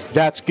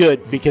 that's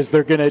good because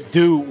they're going to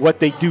do what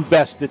they do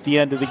best at the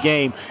end of the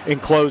game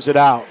and close it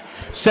out.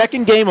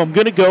 Second game, I'm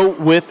going to go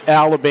with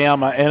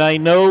Alabama, and I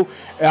know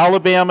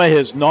Alabama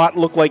has not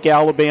looked like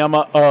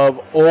Alabama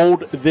of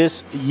old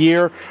this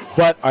year,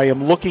 but I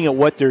am looking at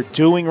what they're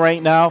doing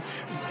right now.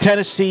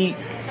 Tennessee,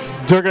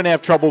 they're going to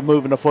have trouble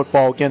moving the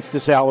football against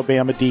this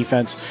Alabama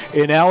defense.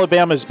 In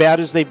Alabama, as bad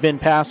as they've been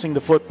passing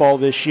the football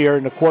this year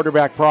and the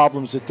quarterback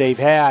problems that they've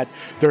had,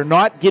 they're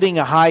not getting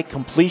a high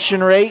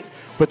completion rate,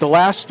 but the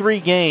last 3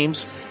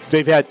 games,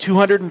 They've had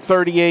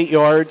 238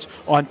 yards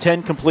on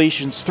 10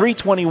 completions,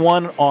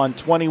 321 on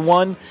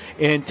 21,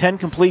 and 10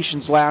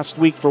 completions last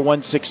week for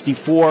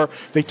 164.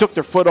 They took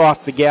their foot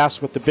off the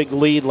gas with the big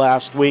lead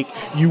last week.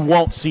 You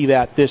won't see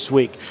that this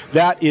week.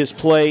 That is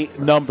play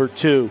number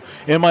 2.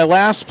 And my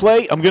last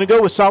play, I'm going to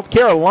go with South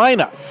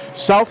Carolina.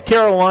 South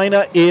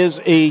Carolina is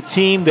a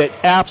team that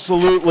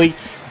absolutely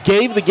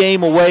gave the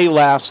game away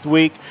last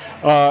week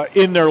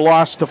in their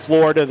loss to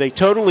Florida. They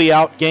totally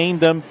outgained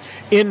them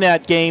in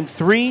that game,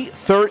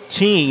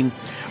 313.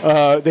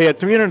 They had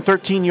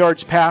 313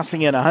 yards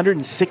passing and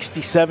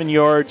 167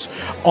 yards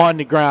on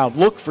the ground.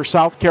 Look for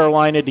South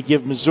Carolina to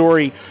give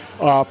Missouri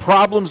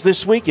problems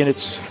this week, and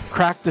it's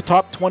cracked the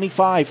top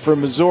 25 for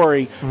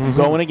Missouri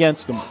going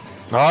against them.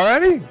 All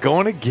righty,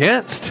 going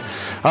against.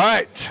 All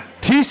right,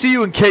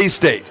 TCU and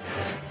K-State.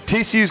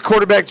 TCU's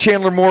quarterback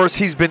Chandler Morris,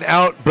 he's been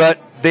out, but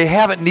they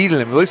haven't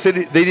needed him. At least they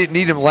didn't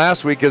need him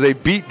last week as they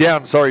beat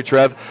down, sorry,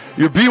 Trev,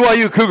 your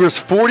BYU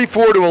Cougars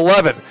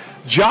 44-11.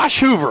 Josh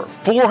Hoover,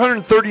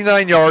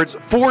 439 yards,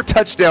 4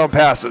 touchdown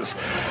passes.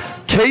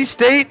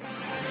 K-State,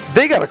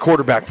 they got a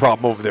quarterback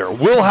problem over there.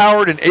 Will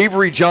Howard and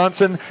Avery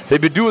Johnson,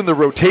 they've been doing the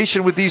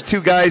rotation with these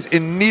two guys,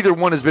 and neither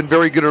one has been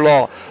very good at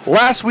all.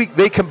 Last week,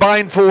 they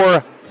combined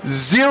for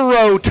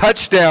 0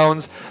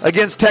 touchdowns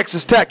against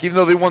Texas Tech, even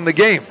though they won the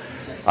game.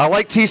 I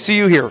like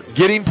TCU here,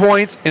 getting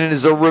points, and it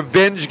is a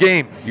revenge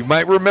game. You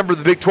might remember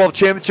the Big 12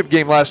 championship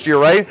game last year,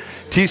 right?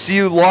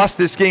 TCU lost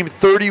this game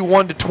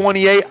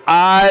 31-28.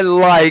 I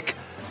like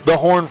the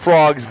Horned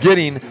Frogs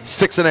getting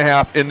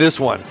 6.5 in this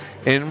one.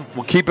 And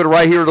we'll keep it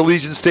right here at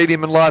Allegiant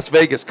Stadium in Las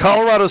Vegas.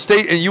 Colorado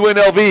State and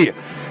UNLV.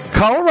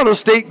 Colorado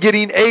State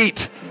getting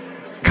 8.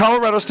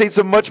 Colorado State's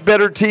a much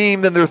better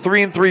team than their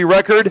 3-3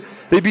 record.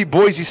 They beat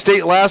Boise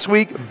State last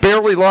week,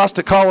 barely lost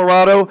to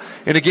Colorado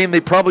in a game they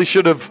probably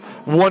should have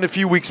won a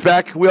few weeks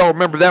back. We all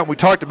remember that, and we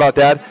talked about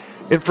that.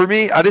 And for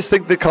me, I just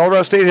think that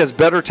Colorado State has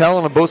better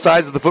talent on both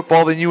sides of the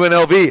football than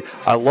UNLV.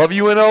 I love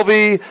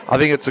UNLV. I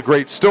think it's a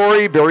great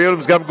story. Barry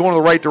Odom's got them going in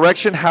the right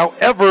direction.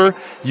 However,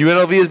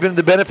 UNLV has been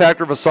the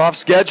benefactor of a soft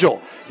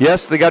schedule.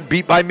 Yes, they got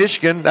beat by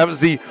Michigan. That was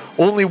the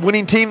only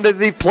winning team that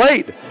they've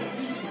played.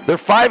 Their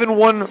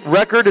 5-1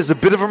 record is a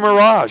bit of a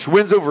mirage.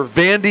 Wins over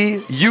Vandy,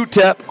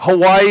 UTEP,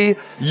 Hawaii,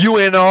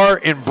 UNR,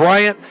 and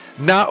Bryant.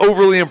 Not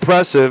overly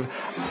impressive.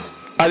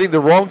 I think the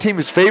wrong team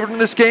is favored in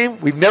this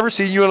game. We've never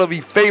seen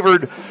UNLV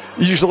favored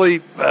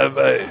usually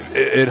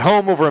at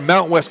home over a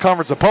Mountain West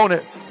Conference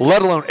opponent,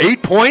 let alone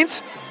 8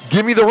 points.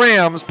 Give me the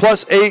Rams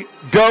plus 8.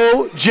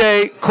 Go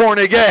Jay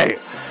Kornegay.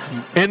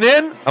 And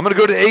then I'm going to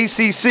go to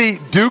ACC,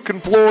 Duke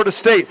and Florida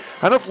State.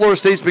 I know Florida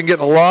State's been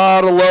getting a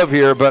lot of love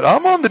here, but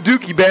I'm on the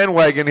Dookie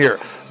bandwagon here.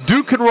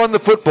 Duke can run the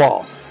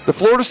football. The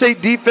Florida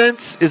State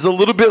defense is a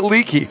little bit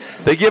leaky.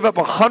 They give up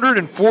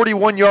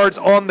 141 yards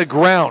on the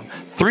ground,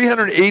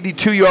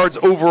 382 yards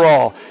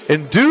overall.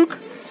 And Duke,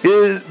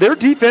 their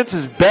defense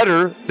is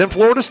better than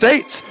Florida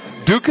State's.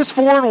 Duke is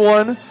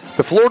 4-1.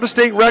 The Florida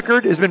State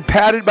record has been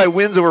padded by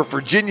wins over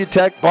Virginia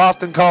Tech,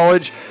 Boston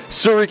College,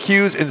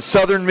 Syracuse, and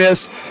Southern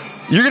Miss.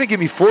 You're going to give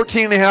me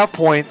 14.5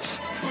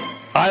 points.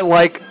 I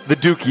like the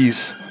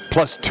Dukies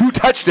plus 2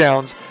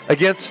 touchdowns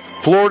against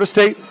Florida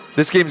State.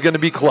 This game's going to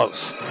be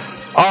close.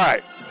 All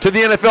right, to the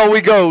NFL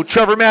we go.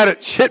 Trevor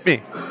Matich, hit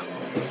me.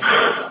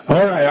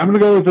 All right, I'm going to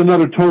go with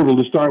another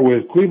total to start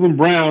with. Cleveland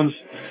Browns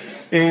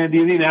and the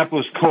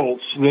Indianapolis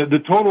Colts.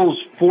 The total is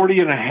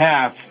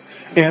 40.5,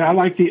 and I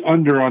like the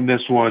under on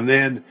this one.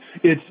 And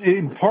it's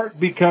in part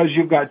because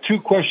you've got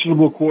 2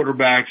 questionable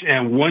quarterbacks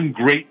and 1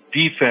 great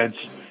defense,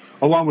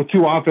 along with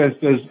 2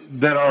 offenses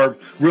that are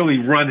really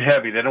run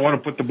heavy. They don't want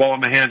to put the ball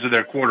in the hands of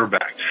their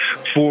quarterback.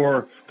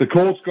 For the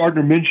Colts,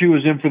 Gardner Minshew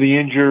is in for the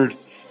injured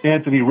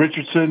Anthony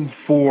Richardson.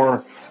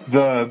 For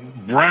the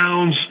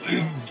Browns,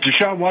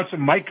 Deshaun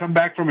Watson might come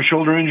back from a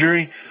shoulder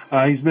injury.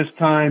 He's missed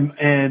time,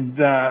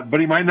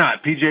 but he might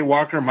not. P.J.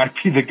 Walker might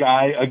be the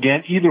guy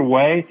again. Either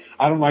way,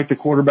 I don't like the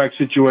quarterback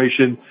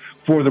situation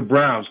for the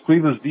Browns.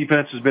 Cleveland's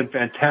defense has been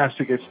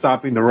fantastic at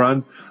stopping the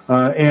run,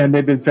 and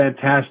they've been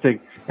fantastic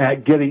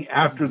at getting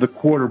after the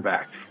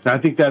quarterback. And I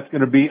think that's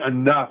going to be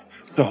enough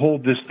to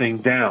hold this thing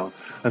down,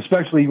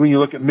 especially when you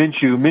look at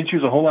Minshew.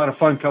 Minshew's a whole lot of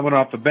fun coming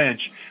off the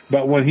bench,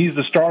 but when he's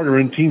the starter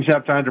and teams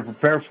have time to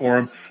prepare for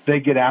him, they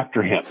get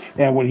after him.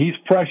 And when he's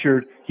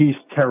pressured, he's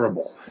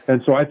terrible.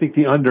 And so I think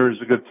the under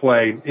is a good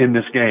play in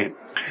this game.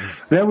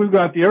 Then we've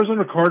got the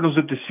Arizona Cardinals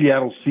at the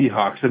Seattle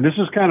Seahawks. And this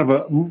is kind of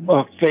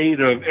a fade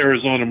of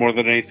Arizona more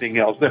than anything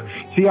else. The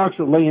Seahawks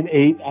are laying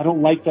 8. I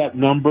don't like that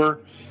number.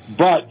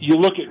 But you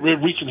look at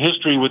recent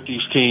history with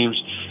these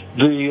teams,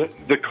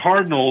 the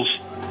Cardinals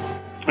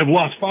have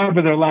lost 5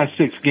 of their last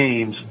 6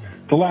 games,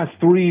 the last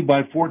 3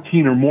 by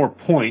 14 or more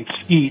points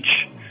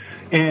each.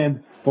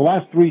 And the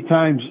last 3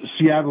 times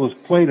Seattle has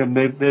played them,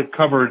 they've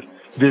covered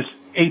this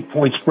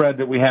 8-point spread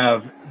that we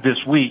have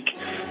this week.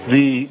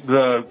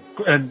 The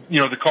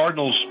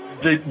Cardinals,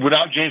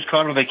 without James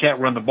Conner, they can't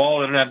run the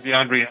ball. They don't have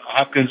DeAndre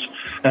Hopkins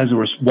as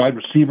a wide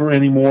receiver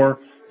anymore.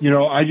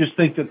 I just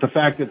think that the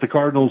fact that the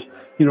Cardinals,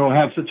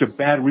 have such a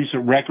bad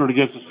recent record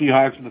against the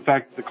Seahawks, and the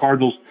fact that the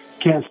Cardinals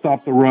can't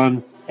stop the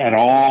run at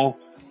all.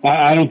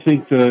 I don't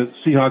think the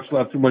Seahawks will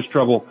have too much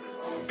trouble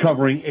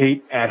covering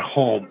 8 at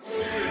home.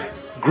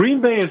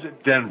 Green Bay is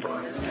at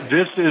Denver.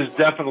 This is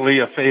definitely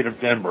a fate of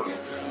Denver.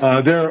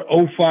 They're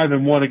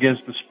 0-5-1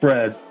 against the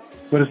spread,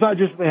 but it's not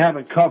just that they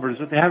haven't covered, it's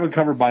that they haven't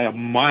covered by a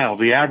mile.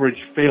 The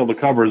average fail to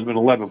cover has been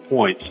 11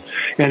 points,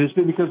 and it's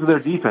been because of their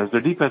defense. Their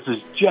defense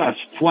is just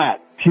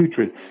flat,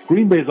 putrid.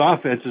 Green Bay's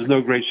offense is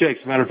no great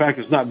shakes. As a matter of fact,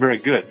 it's not very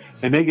good.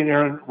 They may get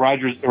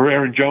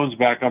Aaron Jones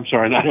back. I'm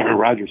sorry, not Aaron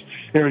Rodgers.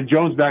 Aaron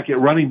Jones back at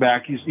running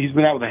back. He's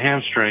been out with a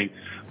hamstring.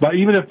 But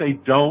even if they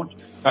don't,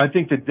 I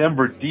think the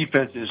Denver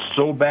defense is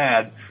so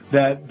bad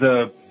that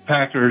the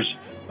Packers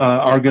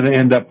are going to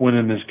end up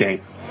winning this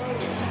game.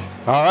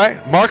 All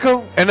right,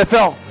 Marco,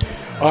 NFL.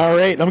 All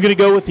right, I'm going to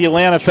go with the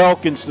Atlanta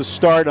Falcons to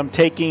start. I'm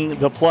taking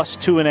the plus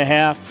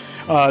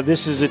 2.5.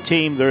 This is a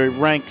team, they're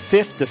ranked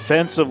 5th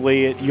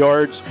defensively at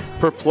yards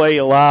per play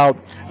allowed,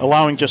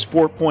 allowing just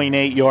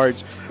 4.8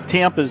 yards.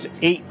 Tampa's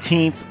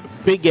 18th,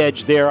 big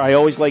edge there. I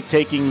always like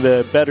taking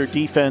the better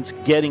defense,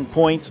 getting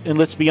points. And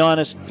let's be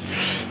honest,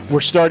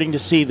 we're starting to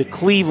see the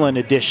Cleveland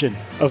edition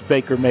of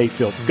Baker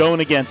Mayfield going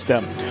against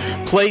them.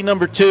 Play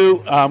number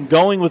 2, I'm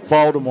going with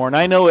Baltimore. And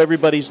I know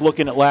everybody's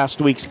looking at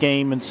last week's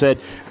game and said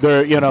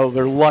they're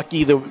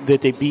lucky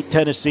that they beat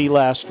Tennessee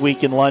last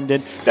week in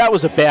London. That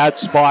was a bad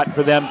spot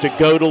for them to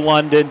go to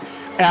London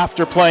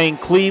after playing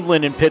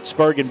Cleveland and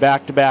Pittsburgh in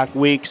back-to-back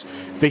weeks.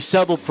 They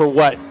settled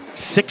for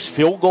 6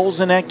 field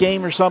goals in that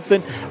game or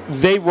something.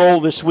 They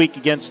roll this week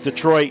against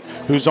Detroit,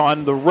 who's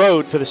on the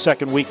road for the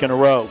second week in a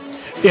row.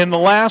 In the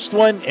last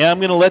one, and I'm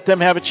going to let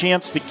them have a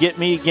chance to get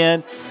me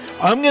again,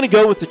 I'm going to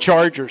go with the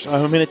Chargers.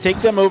 I'm going to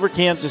take them over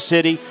Kansas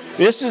City.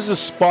 This is a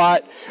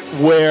spot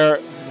where,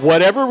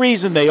 whatever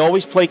reason, they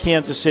always play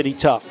Kansas City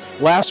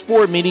tough. Last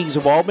 4 meetings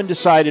have all been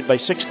decided by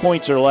 6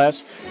 points or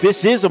less.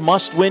 This is a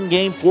must-win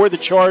game for the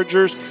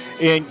Chargers.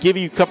 And give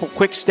you a couple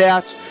quick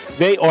stats.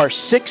 They are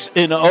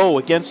 6-0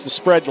 against the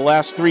spread the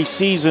last 3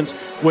 seasons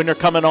when they're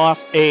coming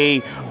off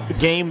a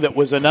game that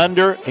was an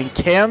under. And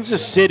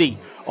Kansas City,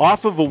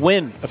 off of a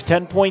win of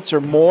 10 points or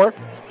more,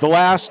 the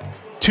last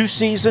 2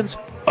 seasons,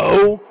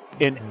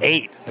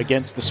 0-8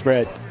 against the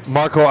spread.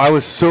 Marco, I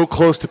was so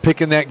close to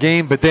picking that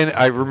game, but then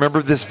I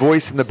remembered this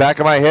voice in the back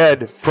of my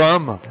head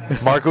from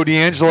Marco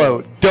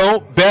D'Angelo.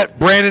 Don't bet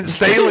Brandon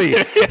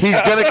Staley.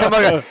 He's going to come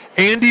out.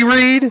 Andy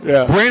Reid,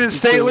 Brandon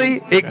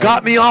Staley. It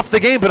got me off the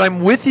game, but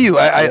I'm with you.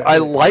 I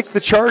like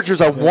the Chargers.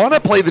 I want to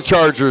play the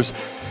Chargers.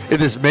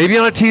 It is maybe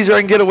on a teaser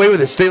I can get away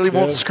with it. Staley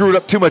won't screw it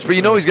up too much, but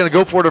he's going to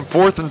go for it on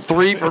 4th and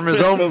 3 from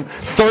his own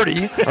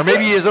 30, or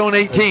maybe his own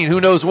 18.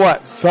 Who knows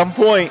what? Some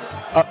point.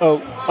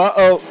 Uh-oh.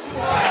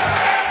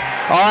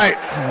 All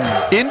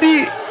right,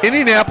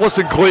 Indianapolis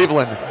and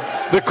Cleveland.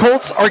 The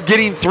Colts are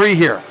getting 3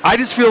 here. I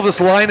just feel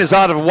this line is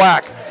out of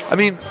whack. I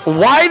mean,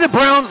 why the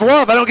Browns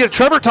love? I don't get it.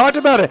 Trevor talked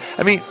about it.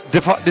 I mean,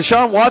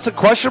 Deshaun Watson,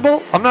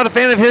 questionable. I'm not a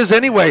fan of his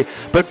anyway.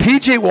 But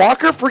P.J.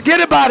 Walker, forget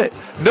about it.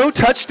 No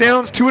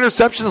touchdowns, 2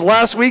 interceptions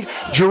last week.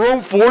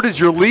 Jerome Ford is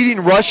your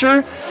leading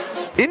rusher.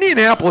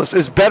 Indianapolis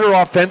is better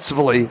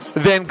offensively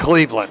than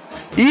Cleveland,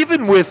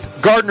 even with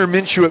Gardner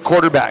Minshew at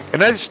quarterback.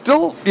 And I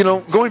still,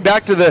 going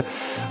back to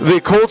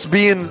the Colts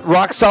being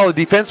rock solid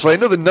defensively, I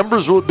know the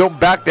numbers don't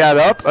back that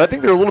up. I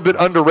think they're a little bit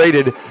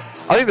underrated.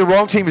 I think the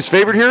wrong team is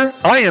favored here.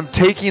 I am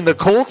taking the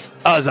Colts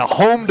as a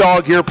home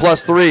dog here,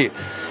 +3.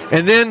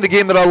 And then the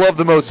game that I love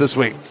the most this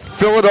week,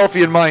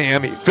 Philadelphia and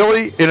Miami.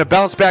 Philly in a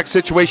bounce-back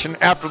situation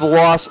after the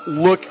loss.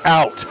 Look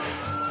out.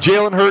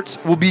 Jalen Hurts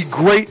will be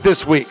great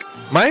this week.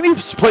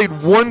 Miami's played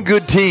one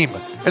good team,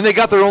 and they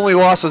got their only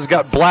losses,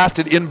 got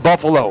blasted in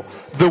Buffalo.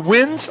 The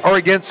wins are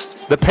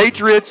against the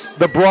Patriots,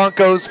 the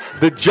Broncos,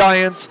 the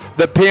Giants,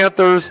 the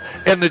Panthers,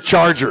 and the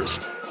Chargers.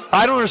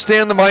 I don't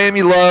understand the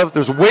Miami love.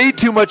 There's way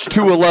too much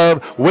Tua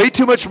love, way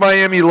too much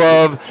Miami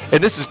love,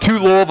 and this is too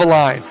low of a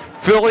line.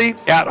 Philly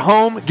at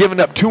home,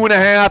 giving up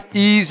 2.5.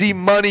 Easy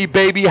money,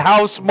 baby.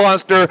 House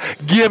monster.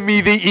 Give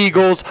me the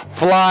Eagles.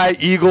 Fly,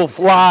 Eagle,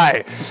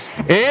 fly.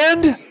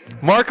 And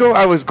Marco,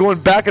 I was going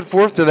back and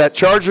forth to that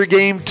Charger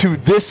game to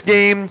this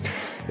game.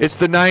 It's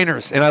the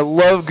Niners, and I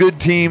love good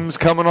teams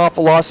coming off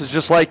of losses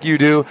just like you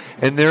do,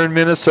 and they're in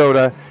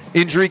Minnesota.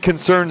 Injury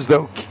concerns,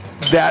 though.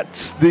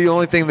 That's the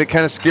only thing that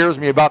kind of scares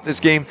me about this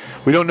game.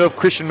 We don't know if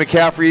Christian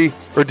McCaffrey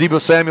or Deebo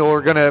Samuel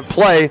are going to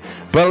play,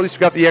 but at least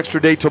we got the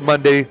extra day till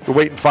Monday to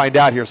wait and find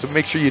out here, so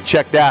make sure you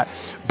check that.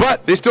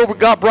 But they still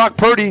got Brock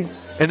Purdy,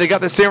 and they got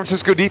the San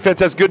Francisco defense.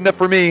 That's good enough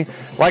for me.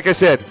 Like I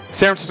said,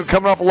 San Francisco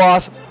coming off a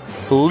loss,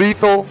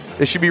 lethal.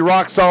 They should be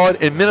rock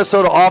solid. And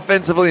Minnesota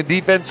offensively and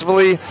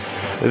defensively,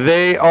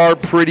 they are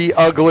pretty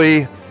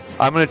ugly.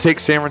 I'm going to take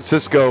San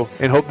Francisco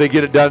and hope they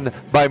get it done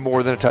by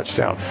more than a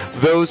touchdown.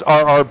 Those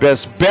are our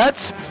best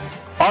bets.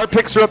 Our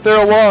picks are up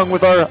there along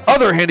with our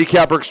other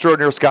handicapper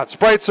extraordinaire, Scott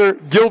Spreitzer,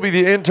 Gilby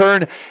the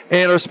intern,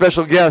 and our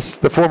special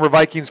guest, the former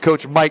Vikings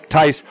coach, Mike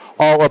Tice,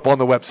 all up on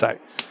the website.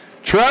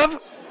 Trev,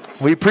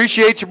 we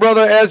appreciate you,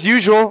 brother, as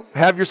usual.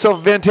 Have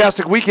yourself a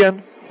fantastic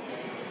weekend.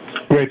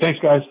 Great. Thanks,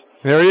 guys.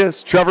 There he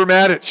is, Trevor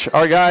Matich,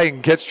 our guy. You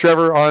can catch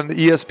Trevor on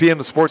ESPN,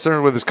 the Sports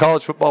Center, with his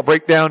college football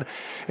breakdown,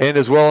 and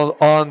as well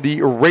on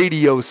the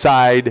radio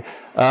side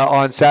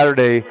on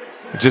Saturday,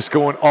 just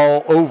going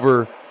all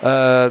over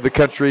the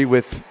country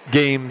with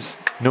games.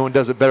 No one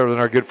does it better than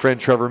our good friend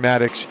Trevor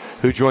Matich,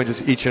 who joins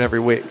us each and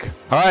every week.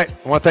 All right,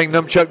 I want to thank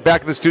Numchuck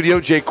back in the studio.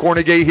 Jay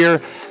Kornegay here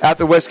at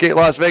the Westgate,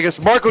 Las Vegas.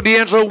 Marco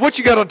D'Angelo, what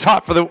you got on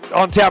tap for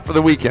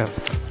the weekend?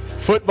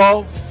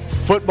 Football,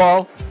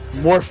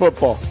 more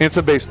football. And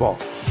some baseball.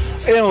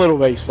 And a little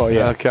baseball,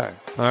 yeah. Okay.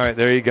 All right,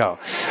 there you go.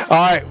 All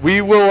right,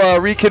 we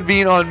will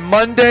reconvene on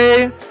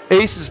Monday.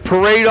 Aces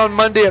Parade on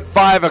Monday at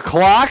 5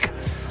 o'clock.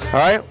 All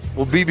right,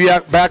 we'll be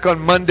back on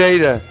Monday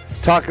to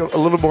talk a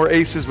little more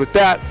Aces with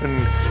that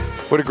and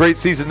what a great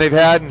season they've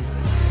had, and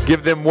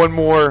give them one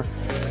more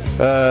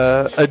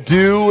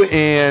adieu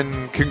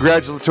and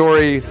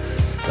congratulatory,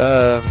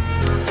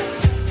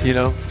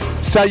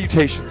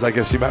 salutations, I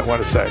guess you might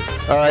want to say.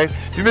 All right.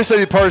 If you missed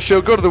any part of the show,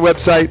 go to the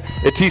website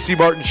at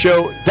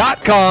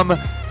tcmartinshow.com.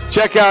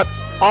 Check out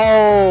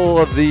all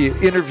of the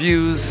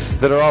interviews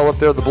that are all up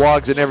there, the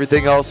blogs and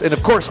everything else. And,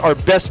 of course, our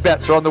best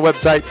bets are on the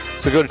website.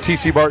 So go to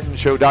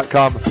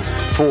tcmartinshow.com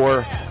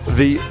for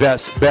the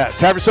best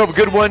bets. Have yourself a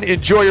good one.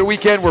 Enjoy your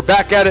weekend. We're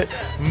back at it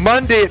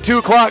Monday at 2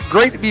 o'clock.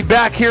 Great to be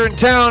back here in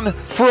town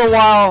for a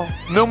while.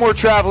 No more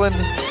traveling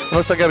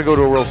unless I got to go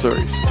to a World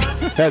Series.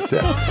 That's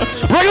it.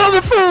 Bring on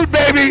the food,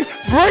 baby.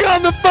 Bring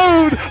on the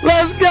food.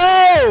 Let's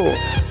go.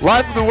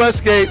 Live from the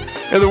Westgate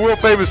and the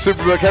world-famous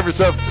Superbook. Have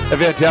yourself a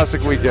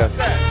fantastic weekend.